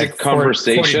basic like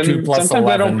conversation. Sometimes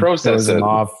I don't process it.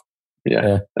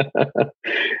 Yeah.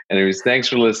 Anyways, thanks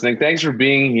for listening. Thanks for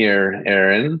being here,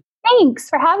 Erin. Thanks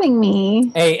for having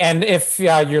me. Hey, and if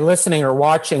you're listening or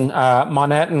watching,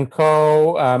 Monette &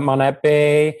 Co., Monette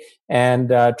Bay, and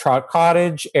Trot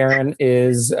Cottage, Erin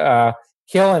is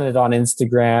killing it on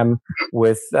Instagram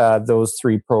with those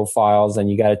 3 profiles, and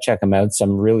you got to check them out.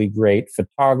 Some really great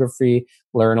photography,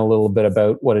 learn a little bit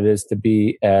about what it is to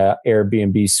be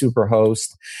Airbnb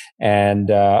superhost. And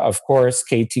of course,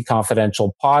 KT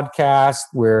Confidential podcast.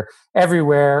 We're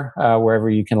everywhere, wherever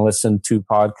you can listen to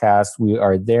podcasts, we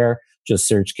are there. Just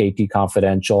search KT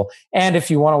Confidential. And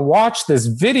if you want to watch this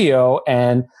video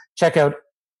and check out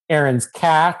Erin's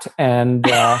cat and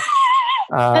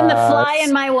and the fly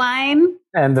in my wine.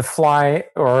 And the fly,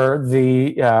 or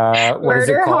the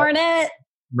Murder Hornet.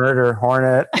 Murder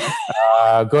Hornet.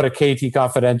 Go to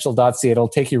ktconfidential.ca. It'll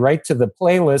take you right to the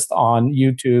playlist on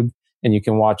YouTube, and you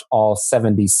can watch all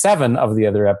 77 of the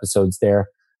other episodes there.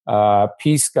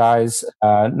 Peace, guys.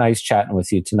 Nice chatting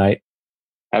with you tonight.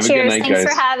 Have a good night, guys. Thanks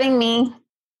for having me.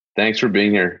 Thanks for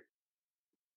being here.